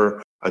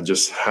 whatever. and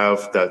just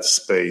have that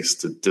space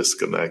to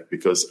disconnect,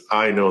 because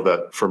I know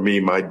that for me,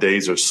 my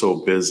days are so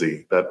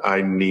busy that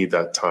I need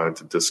that time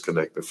to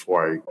disconnect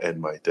before I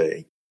end my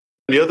day.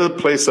 The other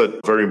place that's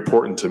very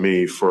important to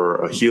me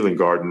for a healing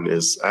garden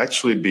is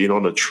actually being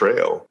on a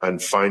trail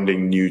and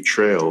finding new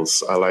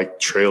trails. I like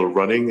trail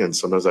running, and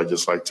sometimes I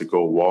just like to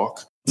go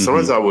walk.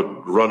 Sometimes I would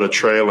run a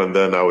trail and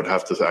then I would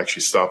have to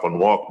actually stop and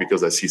walk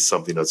because I see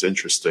something that's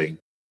interesting.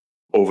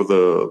 Over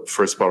the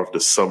first part of the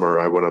summer,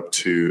 I went up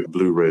to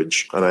Blue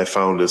Ridge and I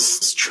found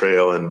this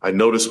trail. And I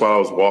noticed while I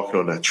was walking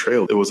on that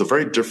trail, it was a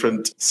very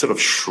different set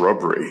of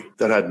shrubbery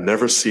that I'd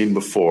never seen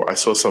before. I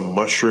saw some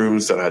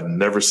mushrooms that I'd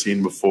never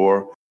seen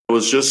before. It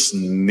was just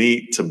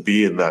neat to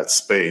be in that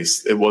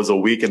space. It was a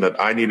weekend that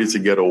I needed to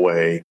get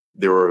away.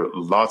 There were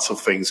lots of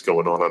things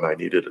going on and I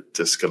needed to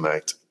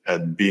disconnect.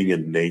 And being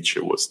in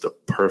nature was the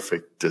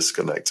perfect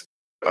disconnect.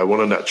 I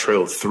went on that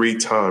trail 3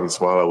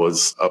 times while I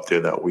was up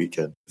there that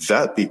weekend.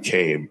 That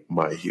became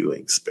my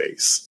healing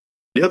space.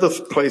 The other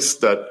place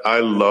that I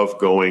love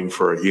going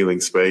for a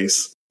healing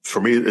space, for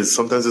me, is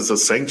sometimes it's a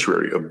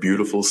sanctuary, a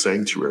beautiful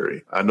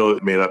sanctuary. I know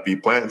it may not be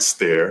plants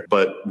there,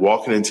 but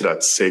walking into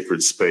that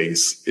sacred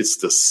space, it's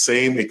the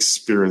same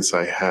experience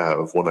I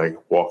have when I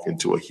walk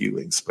into a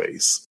healing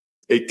space.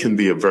 It can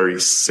be a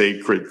very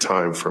sacred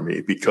time for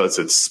me because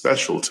it's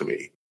special to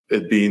me.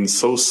 It being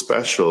so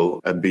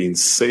special and being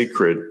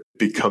sacred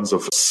becomes a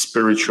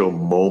spiritual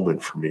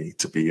moment for me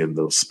to be in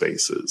those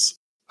spaces.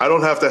 I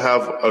don't have to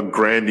have a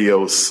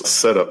grandiose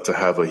setup to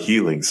have a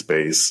healing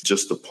space.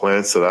 Just the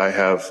plants that I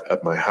have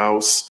at my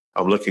house.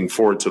 I'm looking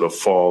forward to the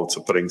fall to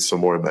putting some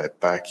more in my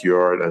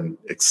backyard and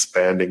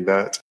expanding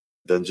that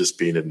than just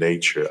being in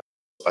nature.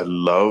 I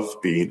love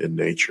being in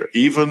nature.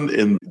 Even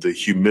in the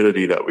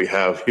humidity that we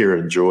have here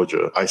in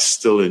Georgia, I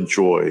still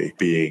enjoy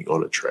being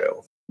on a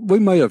trail. We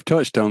may have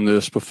touched on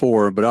this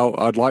before, but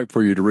I'd like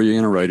for you to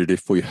reiterate it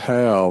if we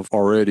have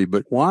already.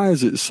 But why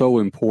is it so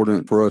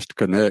important for us to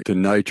connect to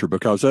nature?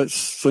 Because that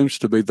seems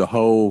to be the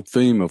whole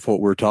theme of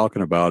what we're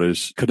talking about,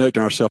 is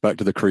connecting ourselves back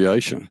to the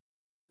creation.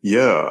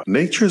 Yeah,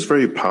 nature is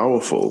very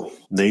powerful.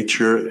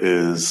 Nature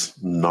is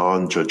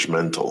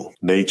non-judgmental.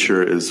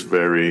 Nature is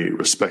very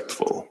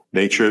respectful.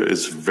 Nature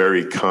is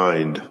very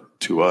kind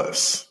to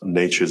us.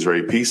 Nature is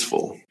very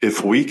peaceful.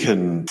 If we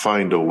can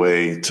find a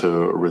way to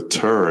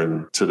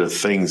return to the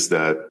things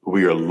that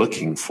we are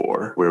looking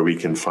for, where we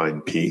can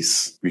find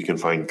peace, we can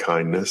find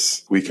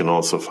kindness, we can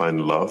also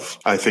find love,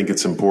 I think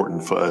it's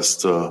important for us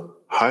to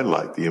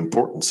highlight the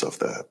importance of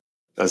that.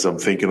 As I'm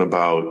thinking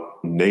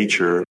about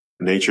nature,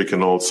 nature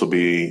can also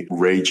be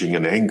raging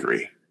and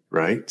angry,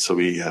 right? So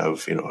we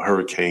have,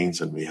 hurricanes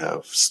and we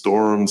have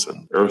storms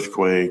and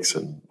earthquakes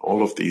and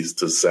all of these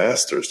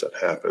disasters that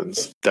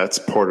happens. That's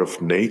part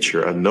of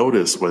nature. And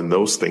notice when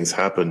those things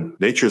happen,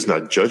 nature is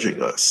not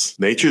judging us.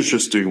 Nature is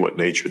just doing what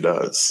nature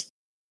does.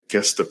 I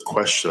guess the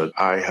question that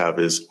I have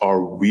is,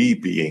 are we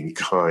being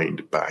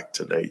kind back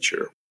to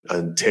nature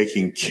and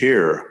taking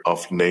care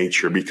of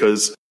nature?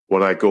 Because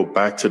when I go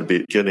back to the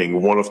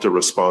beginning, one of the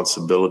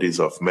responsibilities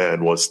of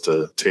man was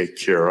to take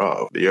care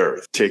of the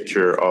earth, take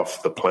care of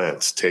the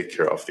plants, take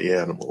care of the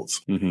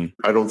animals.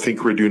 I don't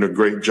think we're doing a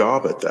great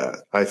job at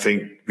that. I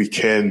think we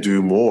can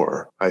do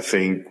more. I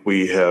think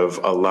we have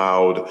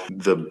allowed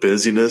the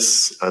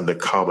busyness and the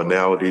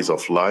commonalities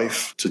of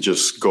life to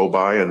just go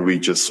by, and we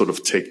just sort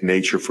of take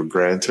nature for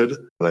granted.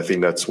 And I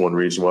think that's one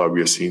reason why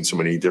we are seeing so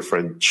many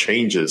different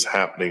changes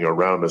happening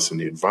around us in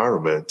the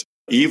environment.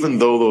 Even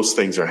though those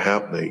things are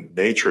happening,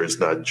 nature is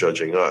not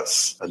judging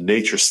us. And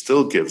nature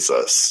still gives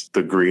us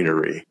the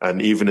greenery.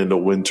 And even in the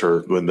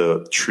winter, when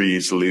the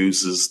trees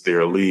loses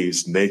their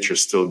leaves, nature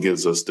still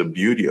gives us the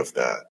beauty of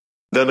that.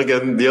 Then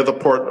again, the other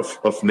part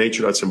of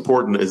nature that's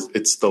important is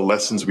it's the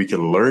lessons we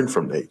can learn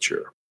from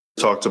nature.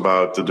 We talked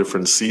about the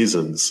different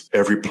seasons.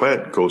 Every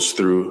plant goes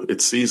through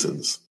its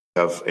seasons.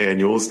 We have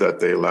annuals that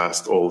they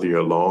last all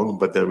year long,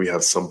 but then we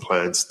have some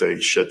plants, they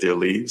shed their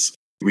leaves.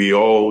 We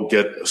all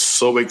get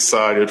so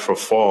excited for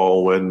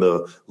fall when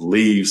the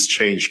leaves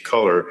change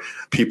color.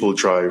 People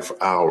drive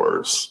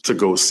hours to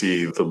go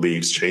see the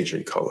leaves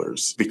changing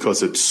colors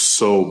because it's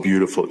so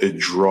beautiful. It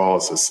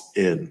draws us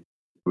in.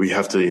 We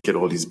have to get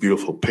all these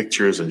beautiful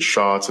pictures and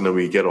shots, and then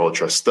we get all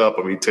dressed up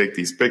and we take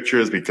these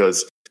pictures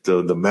because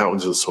the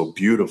mountains are so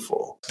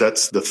beautiful.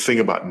 That's the thing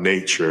about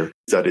nature,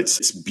 that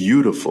it's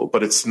beautiful,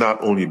 but it's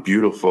not only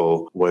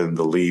beautiful when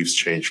the leaves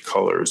change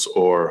colors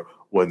or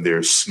when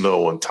there's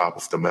snow on top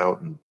of the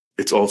mountain.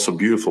 It's also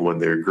beautiful when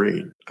they're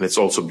green. And it's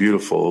also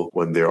beautiful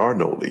when there are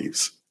no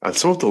leaves. And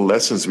some of the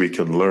lessons we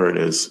can learn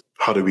is,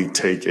 how do we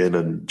take in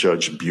and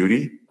judge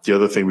beauty? The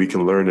other thing we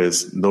can learn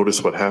is,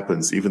 notice what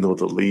happens. Even though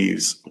the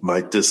leaves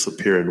might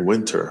disappear in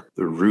winter,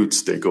 the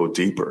roots, they go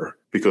deeper,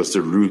 because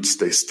the roots,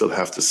 they still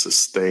have to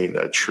sustain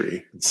that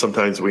tree.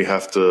 Sometimes we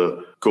have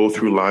to go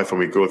through life and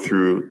we go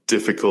through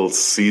difficult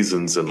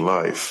seasons in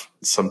life.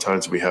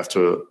 Sometimes we have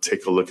to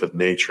take a look at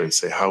nature and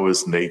say, how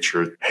is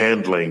nature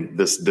handling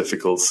this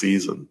difficult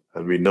season?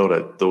 And we know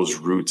that those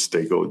roots,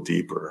 they go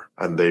deeper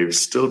and they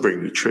still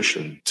bring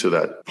nutrition to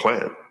that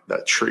plant.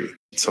 that tree.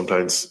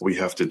 Sometimes we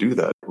have to do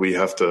that. We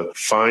have to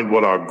find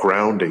what our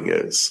grounding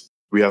is.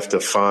 We have to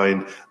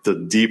find the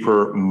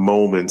deeper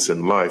moments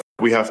in life.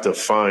 We have to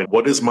find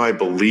what is my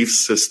belief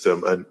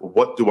system and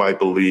what do I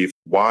believe?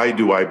 Why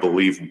do I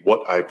believe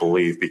what I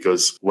believe?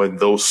 Because when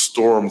those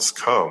storms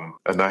come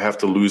and I have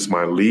to lose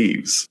my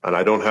leaves and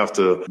I don't have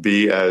to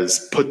be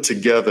as put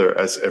together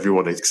as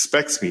everyone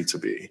expects me to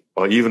be,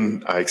 or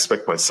even I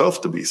expect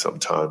myself to be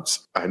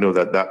sometimes, I know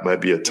that that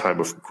might be a time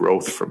of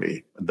growth for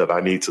me and that I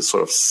need to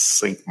sort of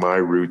sink my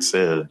roots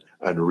in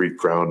and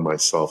reground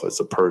myself as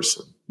a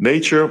person.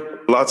 Nature,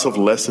 lots of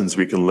lessons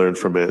we can learn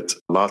from it,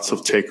 lots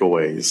of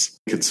takeaways.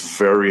 It's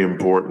very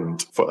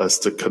important for us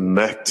to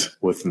connect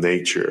with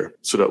nature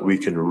so that we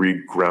can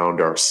reground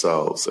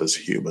ourselves as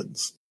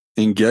humans.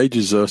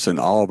 Engages us in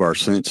all of our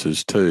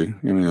senses too.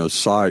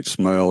 Sight,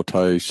 smell,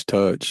 taste,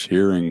 touch,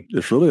 hearing.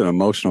 It's really an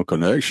emotional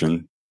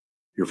connection.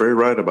 You're very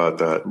right about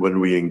that. When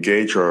we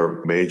engage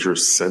our major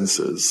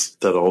senses,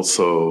 that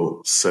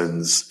also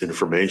sends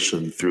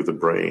information through the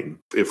brain.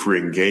 If we're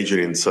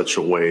engaging in such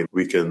a way,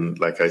 we can,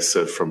 like I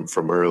said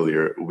from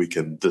earlier, we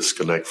can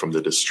disconnect from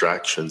the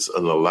distractions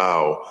and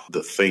allow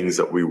the things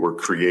that we were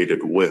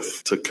created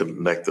with to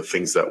connect the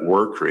things that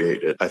were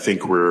created. I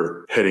think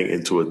we're heading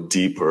into a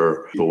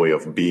deeper way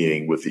of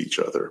being with each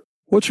other.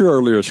 What's your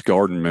earliest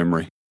garden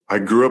memory? I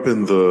grew up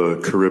in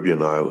the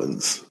Caribbean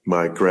islands.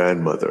 My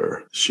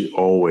grandmother, she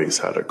always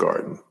had a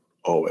garden,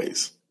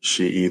 always.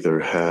 She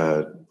either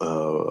had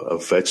a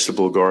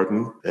vegetable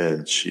garden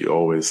and she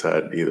always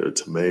had either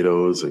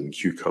tomatoes and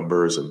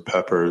cucumbers and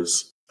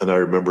peppers. And I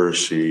remember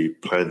she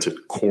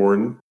planted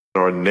corn.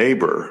 Our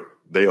neighbor,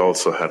 they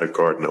also had a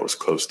garden that was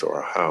close to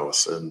our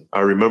house. And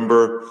I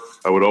remember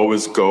I would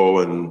always go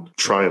and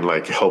try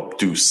and help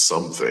do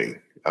something.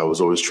 I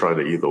was always trying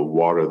to either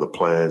water the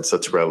plants.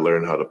 That's where I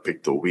learned how to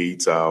pick the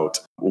weeds out.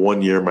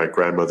 One year, my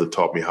grandmother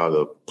taught me how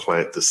to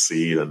plant the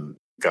seed and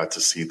got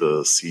to see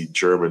the seed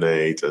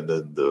germinate and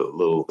then the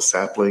little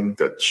sapling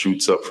that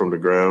shoots up from the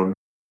ground.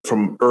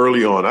 From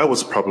early on, I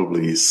was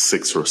probably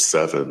 6 or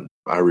 7.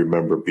 I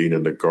remember being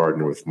in the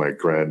garden with my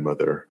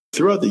grandmother.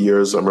 Throughout the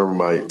years, I remember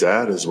my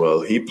dad as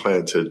well. He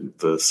planted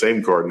the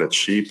same garden that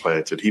she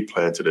planted. He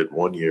planted it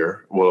one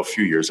year, a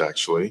few years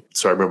actually.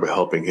 So I remember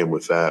helping him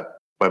with that.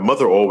 My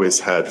mother always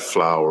had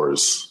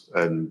flowers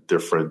and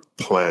different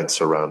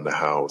plants around the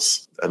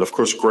house. And of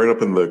course, growing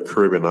up in the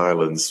Caribbean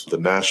islands, the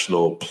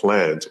national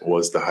plant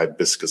was the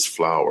hibiscus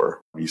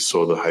flower. You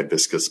saw the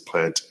hibiscus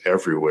plant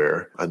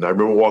everywhere. And I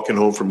remember walking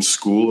home from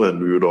school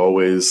and we would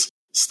always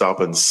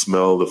stop and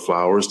smell the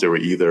flowers. They were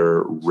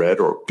either red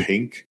or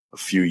pink, a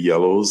few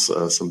yellows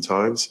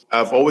sometimes.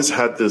 I've always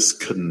had this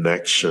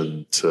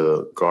connection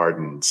to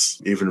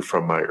gardens, even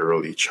from my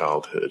early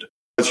childhood.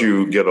 As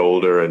you get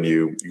older and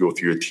you go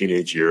through your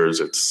teenage years,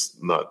 it's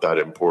not that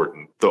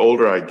important. The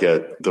older I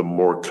get, the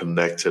more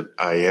connected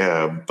I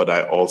am, but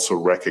I also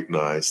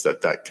recognize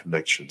that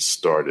connection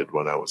started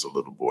when I was a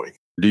little boy.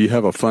 Do you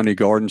have a funny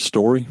garden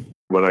story?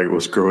 When I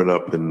was growing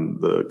up in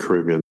the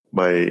Caribbean,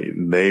 my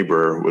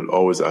neighbor would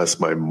always ask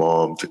my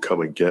mom to come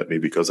and get me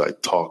because I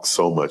talked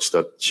so much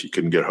that she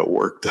couldn't get her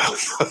work done.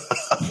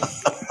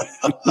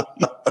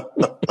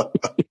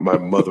 My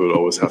mother would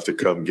always have to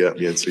come get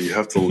me and say, you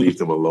have to leave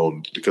them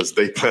alone because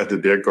they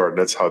planted their garden.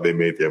 That's how they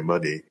made their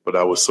money. But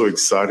I was so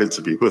excited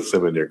to be with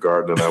them in their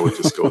garden and I would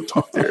just go and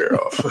talk their ear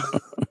off.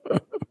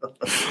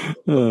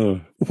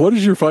 What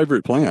is your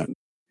favorite plant?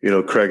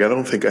 Craig, I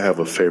don't think I have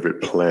a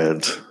favorite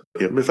plant.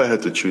 If I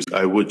had to choose,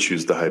 I would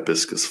choose the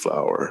hibiscus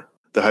flower.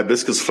 The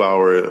hibiscus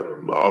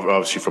flower,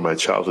 obviously from my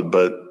childhood,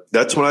 but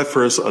that's when I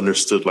first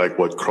understood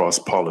what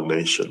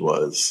cross-pollination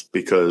was,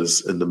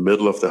 because in the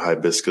middle of the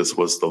hibiscus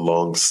was the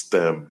long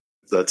stem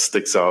that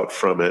sticks out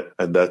from it.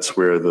 And that's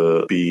where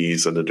the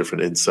bees and the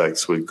different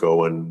insects would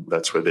go. And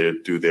that's where they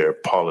do their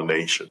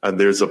pollination. And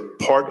there's a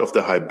part of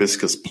the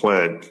hibiscus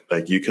plant,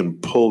 you can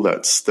pull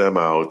that stem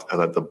out. And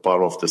at the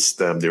bottom of the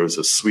stem, there was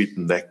a sweet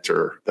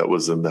nectar that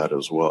was in that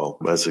as well.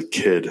 As a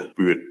kid,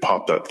 we would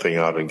pop that thing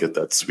out and get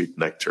that sweet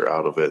nectar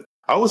out of it.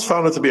 I always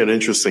found it to be an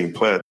interesting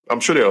plant.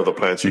 I'm sure there are other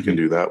plants you can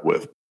do that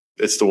with.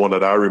 It's the one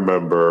that I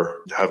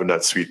remember having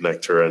that sweet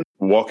nectar. And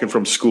walking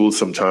from school,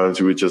 sometimes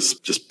we would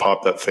just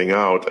pop that thing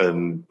out,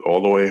 and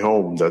all the way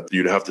home that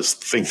you'd have this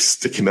thing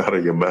sticking out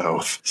of your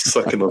mouth,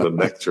 sucking on the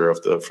nectar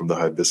from the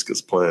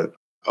hibiscus plant.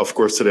 Of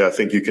course, today I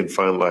think you can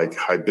find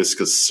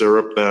hibiscus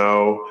syrup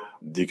now.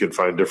 You can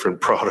find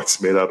different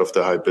products made out of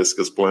the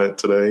hibiscus plant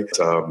today.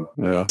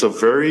 It's a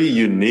very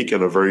unique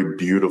and a very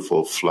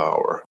beautiful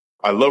flower.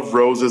 I love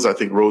roses. I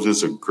think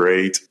roses are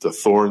great. The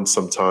thorns,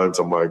 sometimes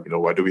I'm like,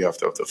 why do we have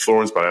to have the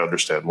thorns? But I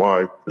understand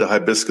why. The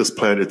hibiscus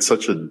plant, it's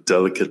such a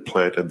delicate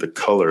plant, and the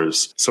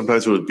colors,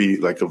 sometimes it would be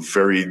a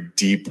very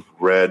deep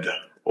red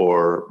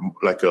or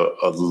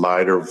a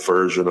lighter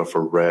version of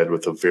a red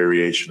with a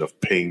variation of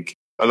pink.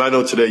 And I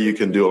know today you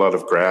can do a lot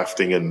of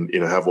grafting and,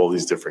 have all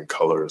these different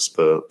colors.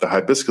 But the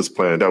hibiscus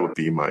plant, that would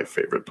be my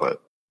favorite plant.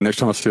 Next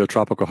time I see a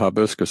tropical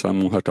hibiscus, I'm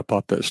going to have to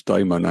pop that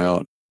stamen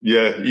out.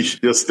 Yeah,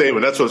 the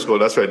stamen. That's what it's called.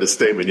 That's right, the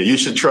stamen. Yeah, you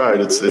should try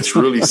it. It's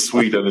really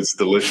sweet and it's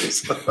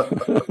delicious.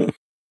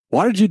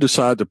 Why did you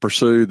decide to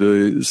pursue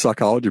the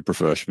psychology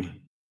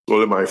profession?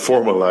 Well, in my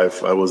former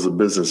life, I was a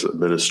business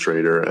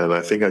administrator, and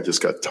I think I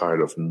just got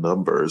tired of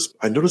numbers.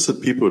 I noticed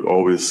that people would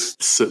always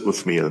sit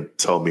with me and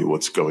tell me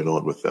what's going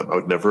on with them. I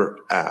would never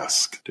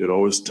ask. They'd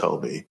always tell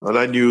me. And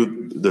I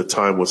knew the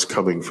time was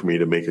coming for me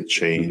to make a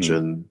change.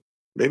 And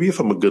maybe if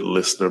I'm a good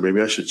listener, maybe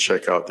I should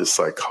check out this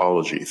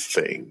psychology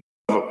thing.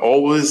 I've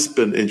always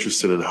been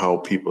interested in how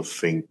people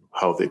think,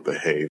 how they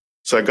behave.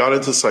 So I got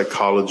into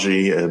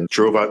psychology and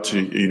drove out to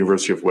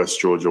University of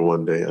West Georgia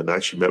one day and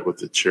actually met with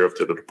the chair of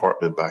the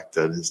department back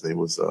then. His name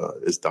was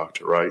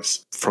Dr.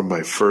 Rice. From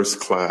my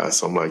first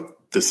class, I'm like,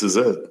 this is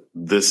it.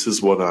 This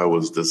is what I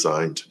was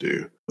designed to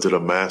do. Did a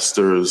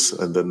master's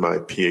and then my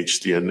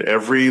PhD, and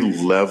every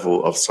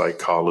level of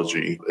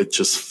psychology, it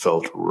just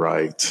felt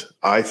right.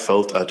 I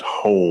felt at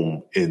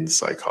home in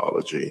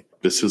psychology.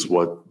 This is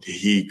what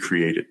he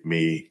created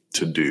me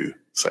to do,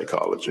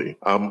 psychology.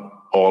 I'm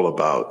all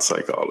about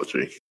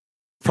psychology.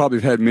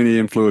 Probably had many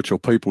influential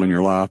people in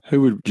your life.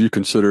 Who would you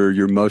consider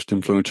your most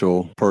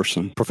influential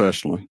person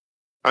professionally?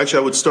 Actually,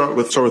 I would start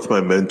with my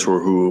mentor,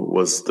 who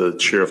was the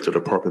chair of the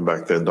department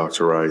back then,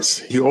 Dr. Rice.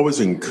 He always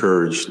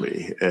encouraged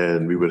me,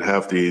 and we would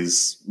have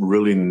these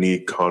really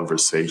neat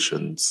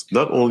conversations,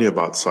 not only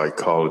about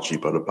psychology,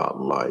 but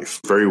about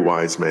life. Very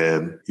wise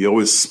man. He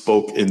always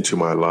spoke into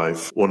my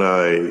life. When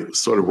I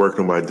started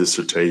working on my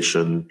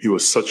dissertation, he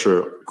was such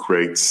a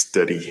great,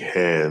 steady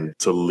hand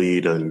to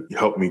lead and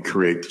help me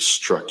create the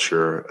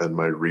structure and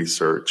my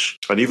research.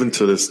 And even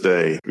to this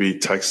day, we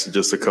texted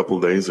just a couple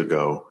of days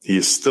ago. He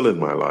is still in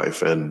my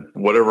life. And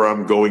whatever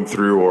I'm going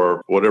through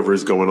or whatever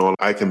is going on,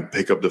 I can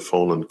pick up the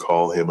phone and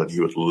call him and he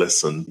would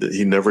listen.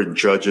 He never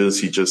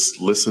judges. He just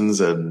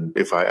listens. And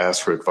if I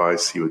ask for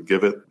advice, he would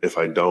give it. If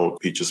I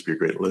don't, he'd just be a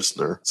great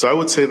listener. So I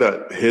would say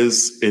that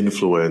his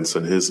influence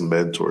and his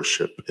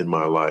mentorship in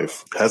my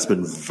life has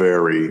been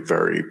very,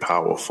 very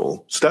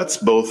powerful. So that's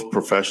both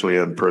professionally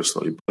and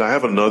personally. I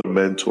have another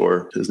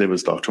mentor. His name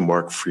is Dr.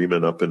 Mark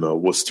Freeman up in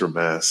Worcester,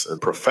 Mass. And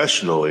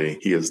professionally,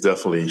 he has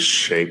definitely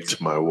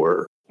shaped my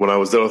work. When I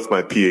was done with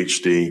my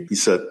PhD, he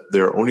said,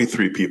 there are only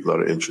 3 people that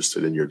are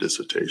interested in your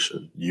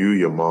dissertation. You,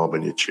 your mom,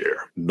 and your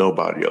chair.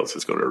 Nobody else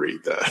is going to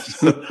read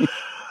that.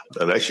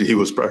 And actually, he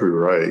was probably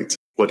right.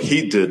 What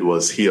he did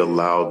was he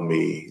allowed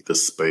me the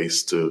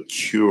space to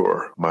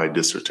cure my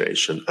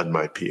dissertation and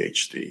my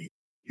PhD.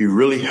 He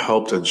really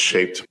helped and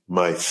shaped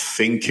my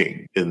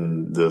thinking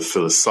in the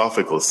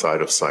philosophical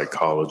side of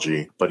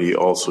psychology, but he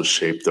also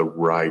shaped the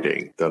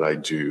writing that I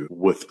do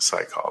with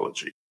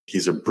psychology.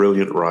 He's a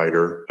brilliant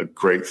writer, a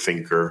great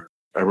thinker.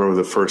 I remember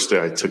the first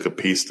day I took a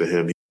piece to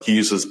him. He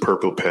uses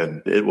purple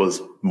pen. It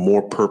was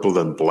more purple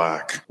than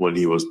black when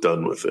he was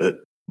done with it.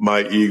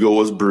 My ego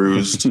was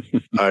bruised.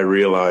 I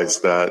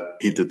realized that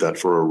he did that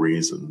for a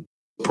reason.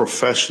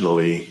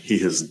 Professionally, he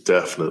has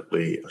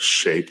definitely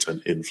shaped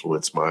and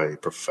influenced my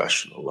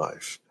professional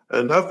life.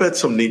 And I've met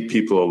some neat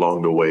people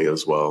along the way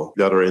as well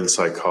that are in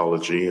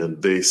psychology,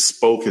 and they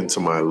spoke into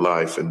my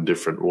life in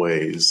different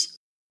ways.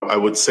 I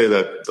would say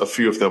that a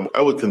few of them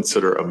I would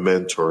consider a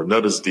mentor,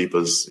 not as deep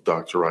as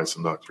Dr. Rice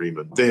and Dr.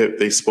 Freeman.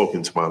 They spoke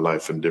into my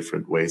life in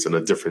different ways and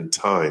at different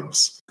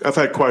times. I've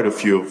had quite a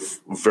few of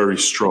very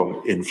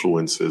strong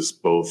influences,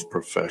 both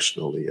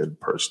professionally and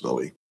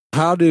personally.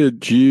 How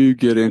did you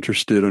get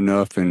interested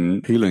enough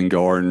in healing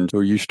gardens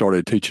where you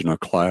started teaching a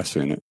class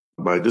in it?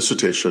 My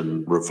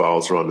dissertation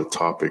revolves around the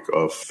topic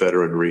of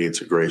veteran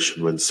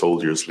reintegration when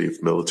soldiers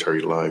leave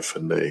military life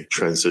and they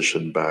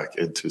transition back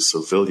into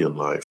civilian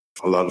life.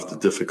 A lot of the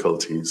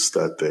difficulties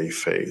that they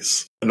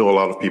face. I know a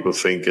lot of people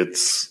think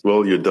it's,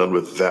 well, you're done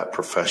with that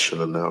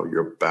profession and now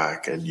you're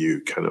back and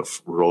you kind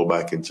of roll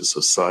back into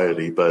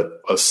society.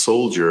 But a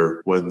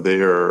soldier, when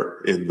they're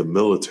in the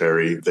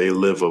military, they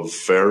live a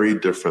very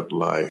different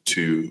life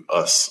to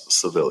us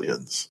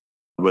civilians.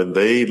 When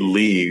they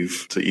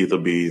leave to either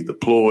be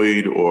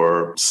deployed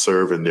or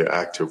serve in their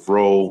active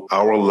role,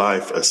 our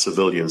life as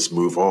civilians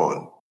move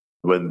on.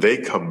 When they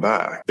come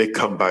back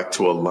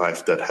to a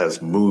life that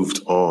has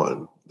moved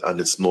on. And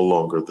it's no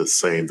longer the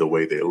same the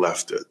way they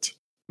left it.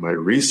 My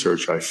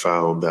research, I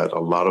found that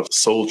a lot of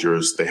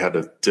soldiers, they had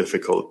a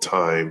difficult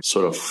time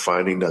sort of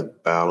finding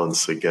that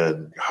balance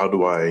again. How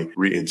do I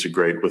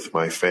reintegrate with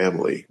my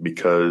family?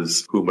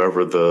 Because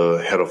whomever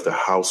the head of the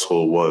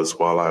household was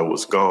while I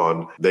was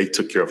gone, they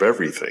took care of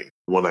everything.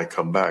 When I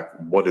come back,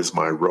 what is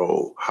my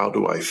role? How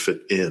do I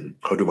fit in?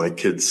 How do my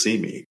kids see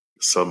me?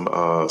 Some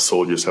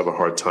soldiers have a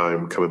hard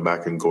time coming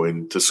back and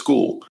going to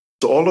school.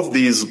 So all of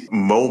these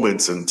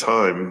moments in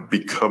time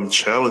become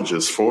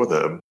challenges for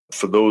them.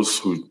 For those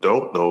who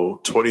don't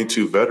know,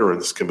 22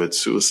 veterans commit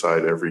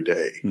suicide every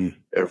day.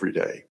 Every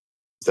day.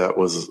 That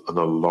was an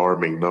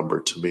alarming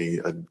number to me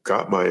and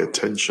got my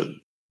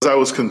attention. As I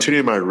was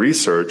continuing my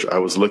research, I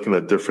was looking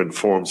at different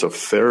forms of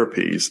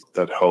therapies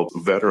that help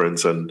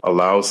veterans and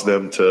allows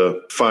them to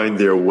find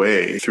their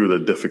way through the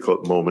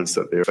difficult moments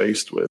that they're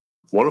faced with.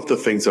 One of the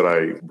things that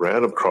I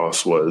ran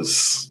across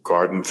was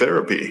garden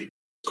therapy.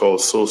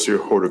 Called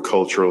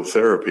socio-horticultural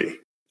therapy.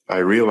 I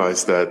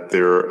realized that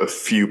there are a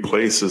few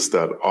places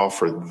that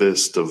offer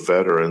this to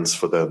veterans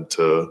for them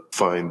to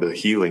find the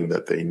healing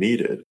that they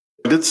needed.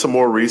 I did some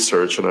more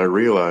research and I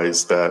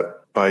realized that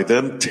by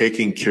them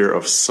taking care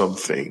of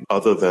something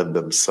other than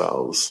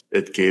themselves,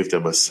 it gave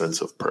them a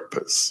sense of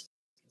purpose.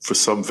 For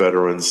some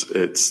veterans,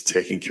 it's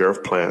taking care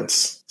of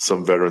plants.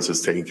 Some veterans,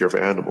 it's taking care of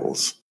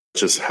animals.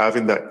 Just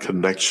having that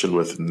connection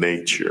with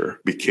nature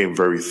became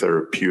very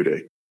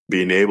therapeutic.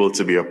 Being able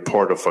to be a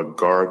part of a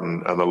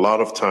garden, and a lot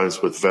of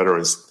times with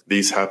veterans,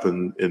 these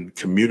happen in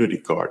community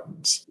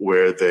gardens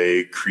where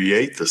they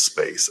create the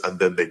space and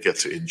then they get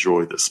to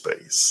enjoy the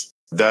space.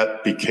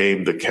 That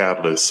became the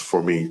catalyst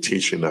for me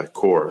teaching that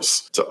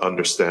course to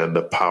understand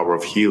the power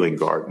of healing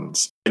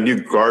gardens. I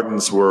knew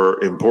gardens were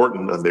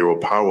important and they were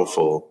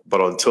powerful,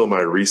 but until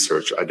my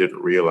research, I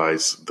didn't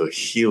realize the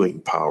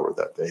healing power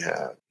that they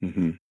had.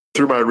 Mm-hmm.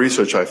 Through my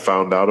research, I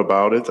found out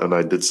about it and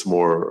I did some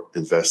more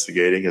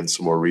investigating and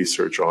some more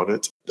research on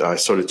it. I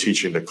started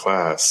teaching the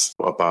class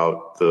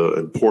about the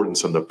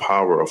importance and the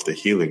power of the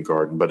healing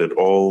garden, but it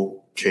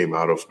all came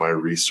out of my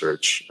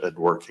research and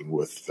working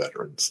with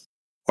veterans.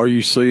 Are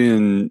you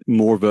seeing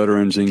more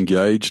veterans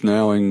engaged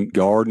now in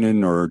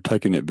gardening or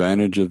taking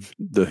advantage of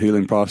the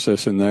healing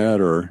process in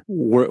that, or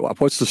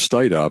what's the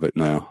state of it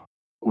now?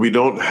 We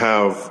don't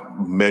have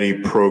many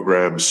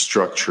programs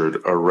structured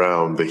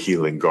around the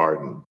healing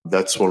garden.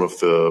 That's one of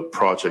the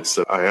projects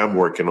that I am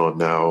working on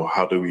now.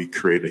 How do we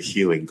create a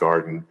healing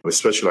garden,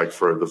 especially like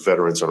for the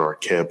veterans on our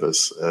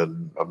campus?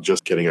 And I'm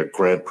just getting a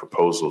grant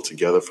proposal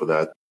together for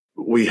that.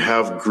 We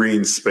have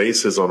green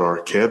spaces on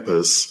our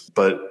campus,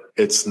 but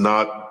it's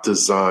not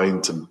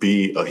designed to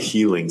be a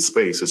healing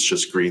space. It's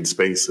just green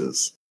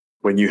spaces.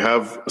 When you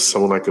have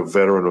someone like a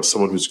veteran or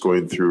someone who's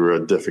going through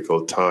a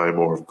difficult time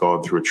or have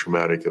gone through a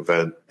traumatic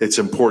event, it's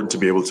important to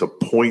be able to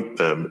point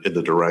them in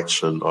the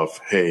direction of,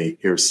 hey,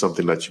 here's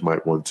something that you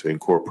might want to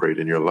incorporate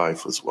in your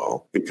life as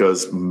well.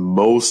 Because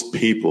most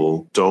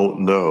people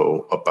don't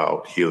know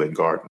about healing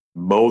garden.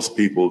 Most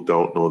people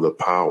don't know the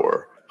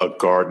power a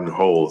garden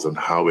holds and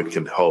how it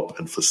can help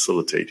and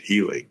facilitate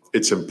healing.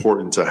 It's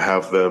important to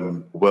have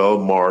them well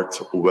marked,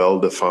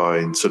 well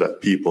defined so that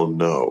people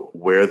know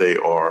where they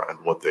are and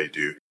what they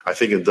do. I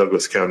think in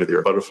Douglas County, there's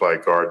a butterfly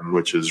garden,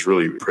 which is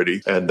really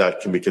pretty, and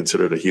that can be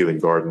considered a healing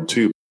garden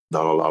too.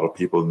 Not a lot of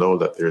people know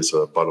that there's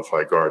a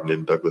butterfly garden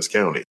in Douglas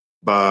County.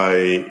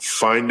 By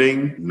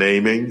finding,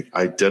 naming,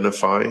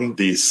 identifying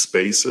these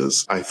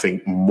spaces, I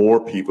think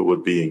more people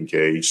would be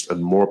engaged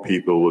and more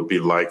people would be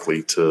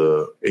likely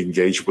to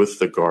engage with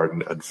the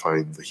garden and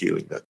find the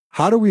healing net.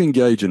 How do we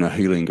engage in a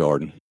healing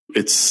garden?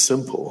 It's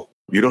simple.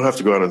 You don't have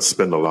to go out and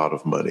spend a lot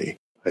of money.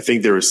 I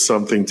think there is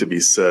something to be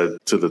said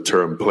to the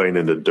term playing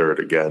in the dirt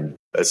again.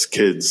 As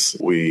kids,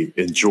 we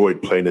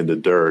enjoyed playing in the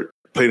dirt.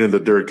 Playing in the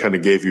dirt kind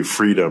of gave you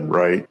freedom,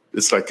 right?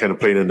 It's like kind of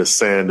playing in the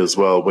sand as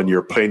well. When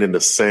you're playing in the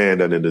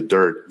sand and in the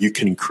dirt, you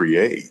can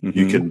create. Mm-hmm.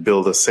 You can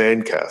build a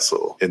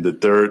sandcastle. In the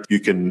dirt,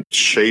 you can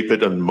shape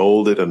it and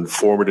mold it and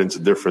form it into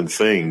different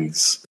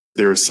things.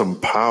 There's some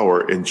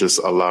power in just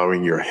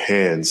allowing your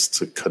hands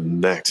to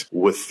connect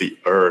with the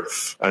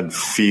earth and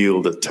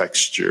feel the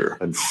texture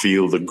and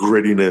feel the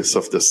grittiness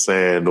of the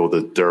sand or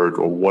the dirt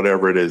or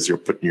whatever it is you're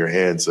putting your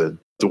hands in.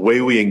 The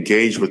way we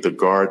engage with the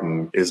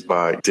garden is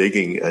by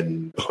digging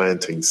and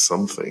planting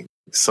something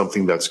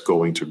that's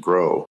going to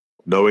grow,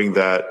 knowing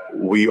that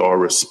we are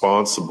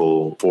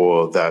responsible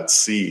for that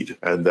seed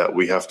and that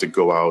we have to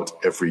go out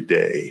every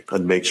day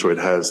and make sure it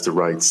has the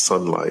right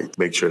sunlight,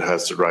 make sure it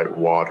has the right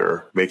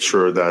water, make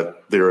sure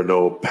that there are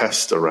no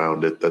pests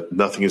around it, that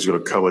nothing is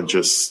going to come and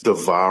just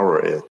devour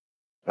it.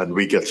 And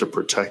we get to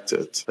protect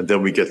it, and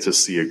then we get to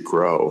see it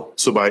grow.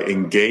 So by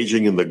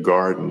engaging in the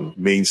garden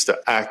means to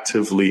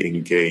actively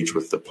engage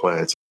with the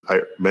plants.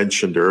 I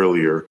mentioned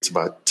earlier, it's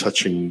about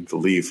touching the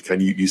leaf.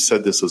 And you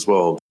said this as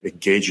well,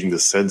 engaging the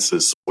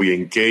senses. We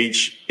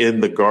engage in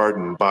the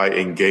garden by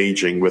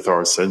engaging with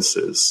our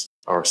senses,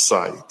 our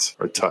sight,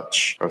 our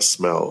touch, our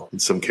smell, in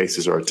some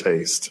cases our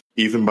taste,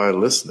 even by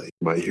listening.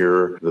 You might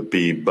hear the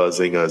bee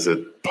buzzing as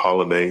it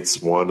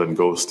pollinates one and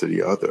goes to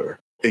the other.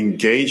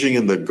 Engaging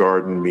in the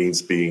garden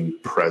means being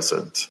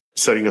present,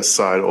 setting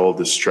aside all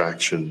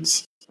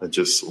distractions and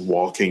just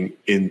walking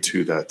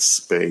into that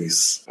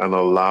space and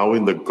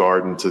allowing the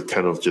garden to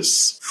kind of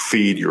just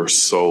feed your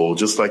soul,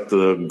 just like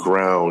the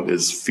ground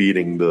is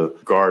feeding the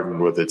garden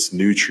with its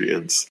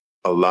nutrients,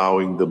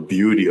 allowing the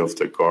beauty of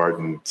the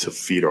garden to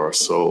feed our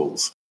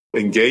souls.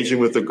 Engaging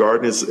with the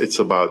garden it's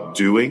about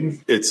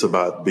doing. It's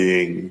about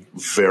being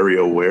very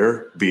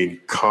aware, being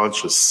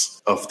conscious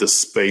of the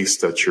space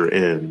that you're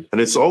in. And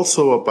it's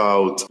also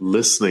about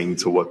listening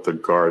to what the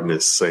garden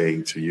is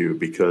saying to you,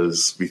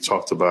 because we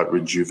talked about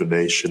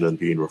rejuvenation and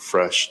being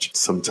refreshed.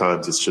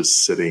 Sometimes it's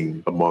just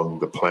sitting among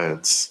the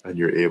plants and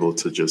you're able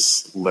to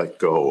just let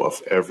go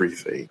of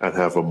everything and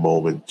have a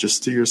moment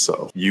just to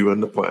yourself, you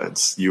and the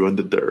plants, you and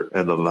the dirt,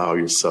 and allow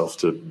yourself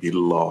to be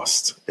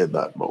lost in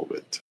that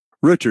moment.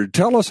 Richard,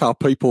 tell us how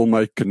people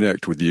may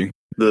connect with you.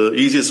 The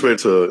easiest way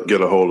to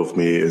get a hold of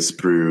me is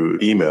through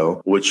email,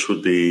 which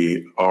would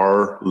be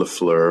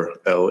rlafleur,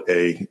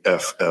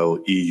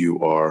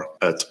 Lafleur,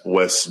 at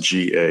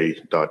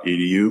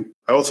westga.edu.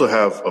 I also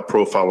have a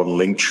profile on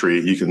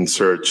Linktree. You can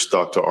search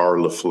Dr. R.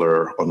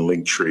 Lafleur on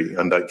Linktree,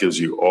 and that gives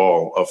you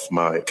all of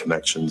my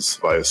connections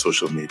via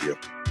social media.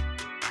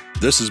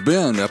 This has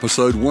been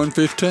episode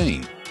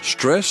 115,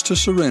 Stress to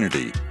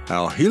Serenity,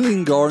 How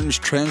Healing Gardens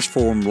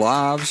Transform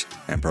Lives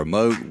and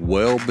Promote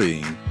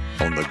Well-Being,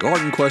 on the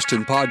Garden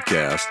Question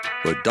podcast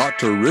with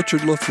Dr.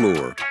 Richard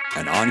Lafleur,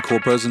 an encore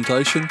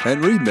presentation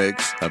and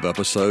remix of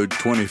episode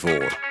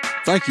 24.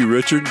 Thank you,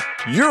 Richard.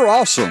 You're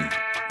awesome.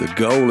 The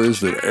goal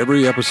is that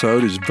every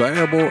episode is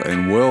valuable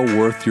and well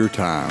worth your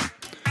time.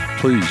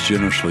 Please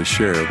generously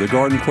share the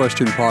Garden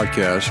Question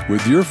podcast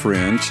with your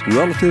friends,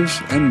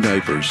 relatives, and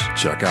neighbors.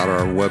 Check out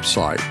our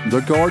website,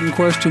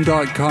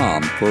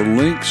 thegardenquestion.com, for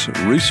links,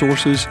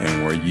 resources,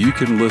 and where you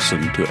can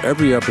listen to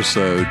every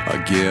episode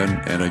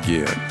again and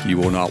again. You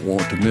will not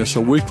want to miss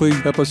a weekly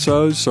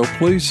episode, so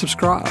please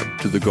subscribe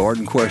to the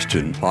Garden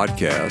Question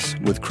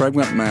podcast with Craig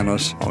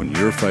McManus on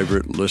your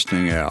favorite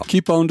listening app.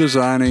 Keep on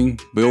designing,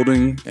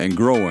 building, and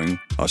growing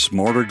a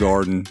smarter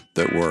garden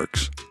that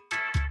works.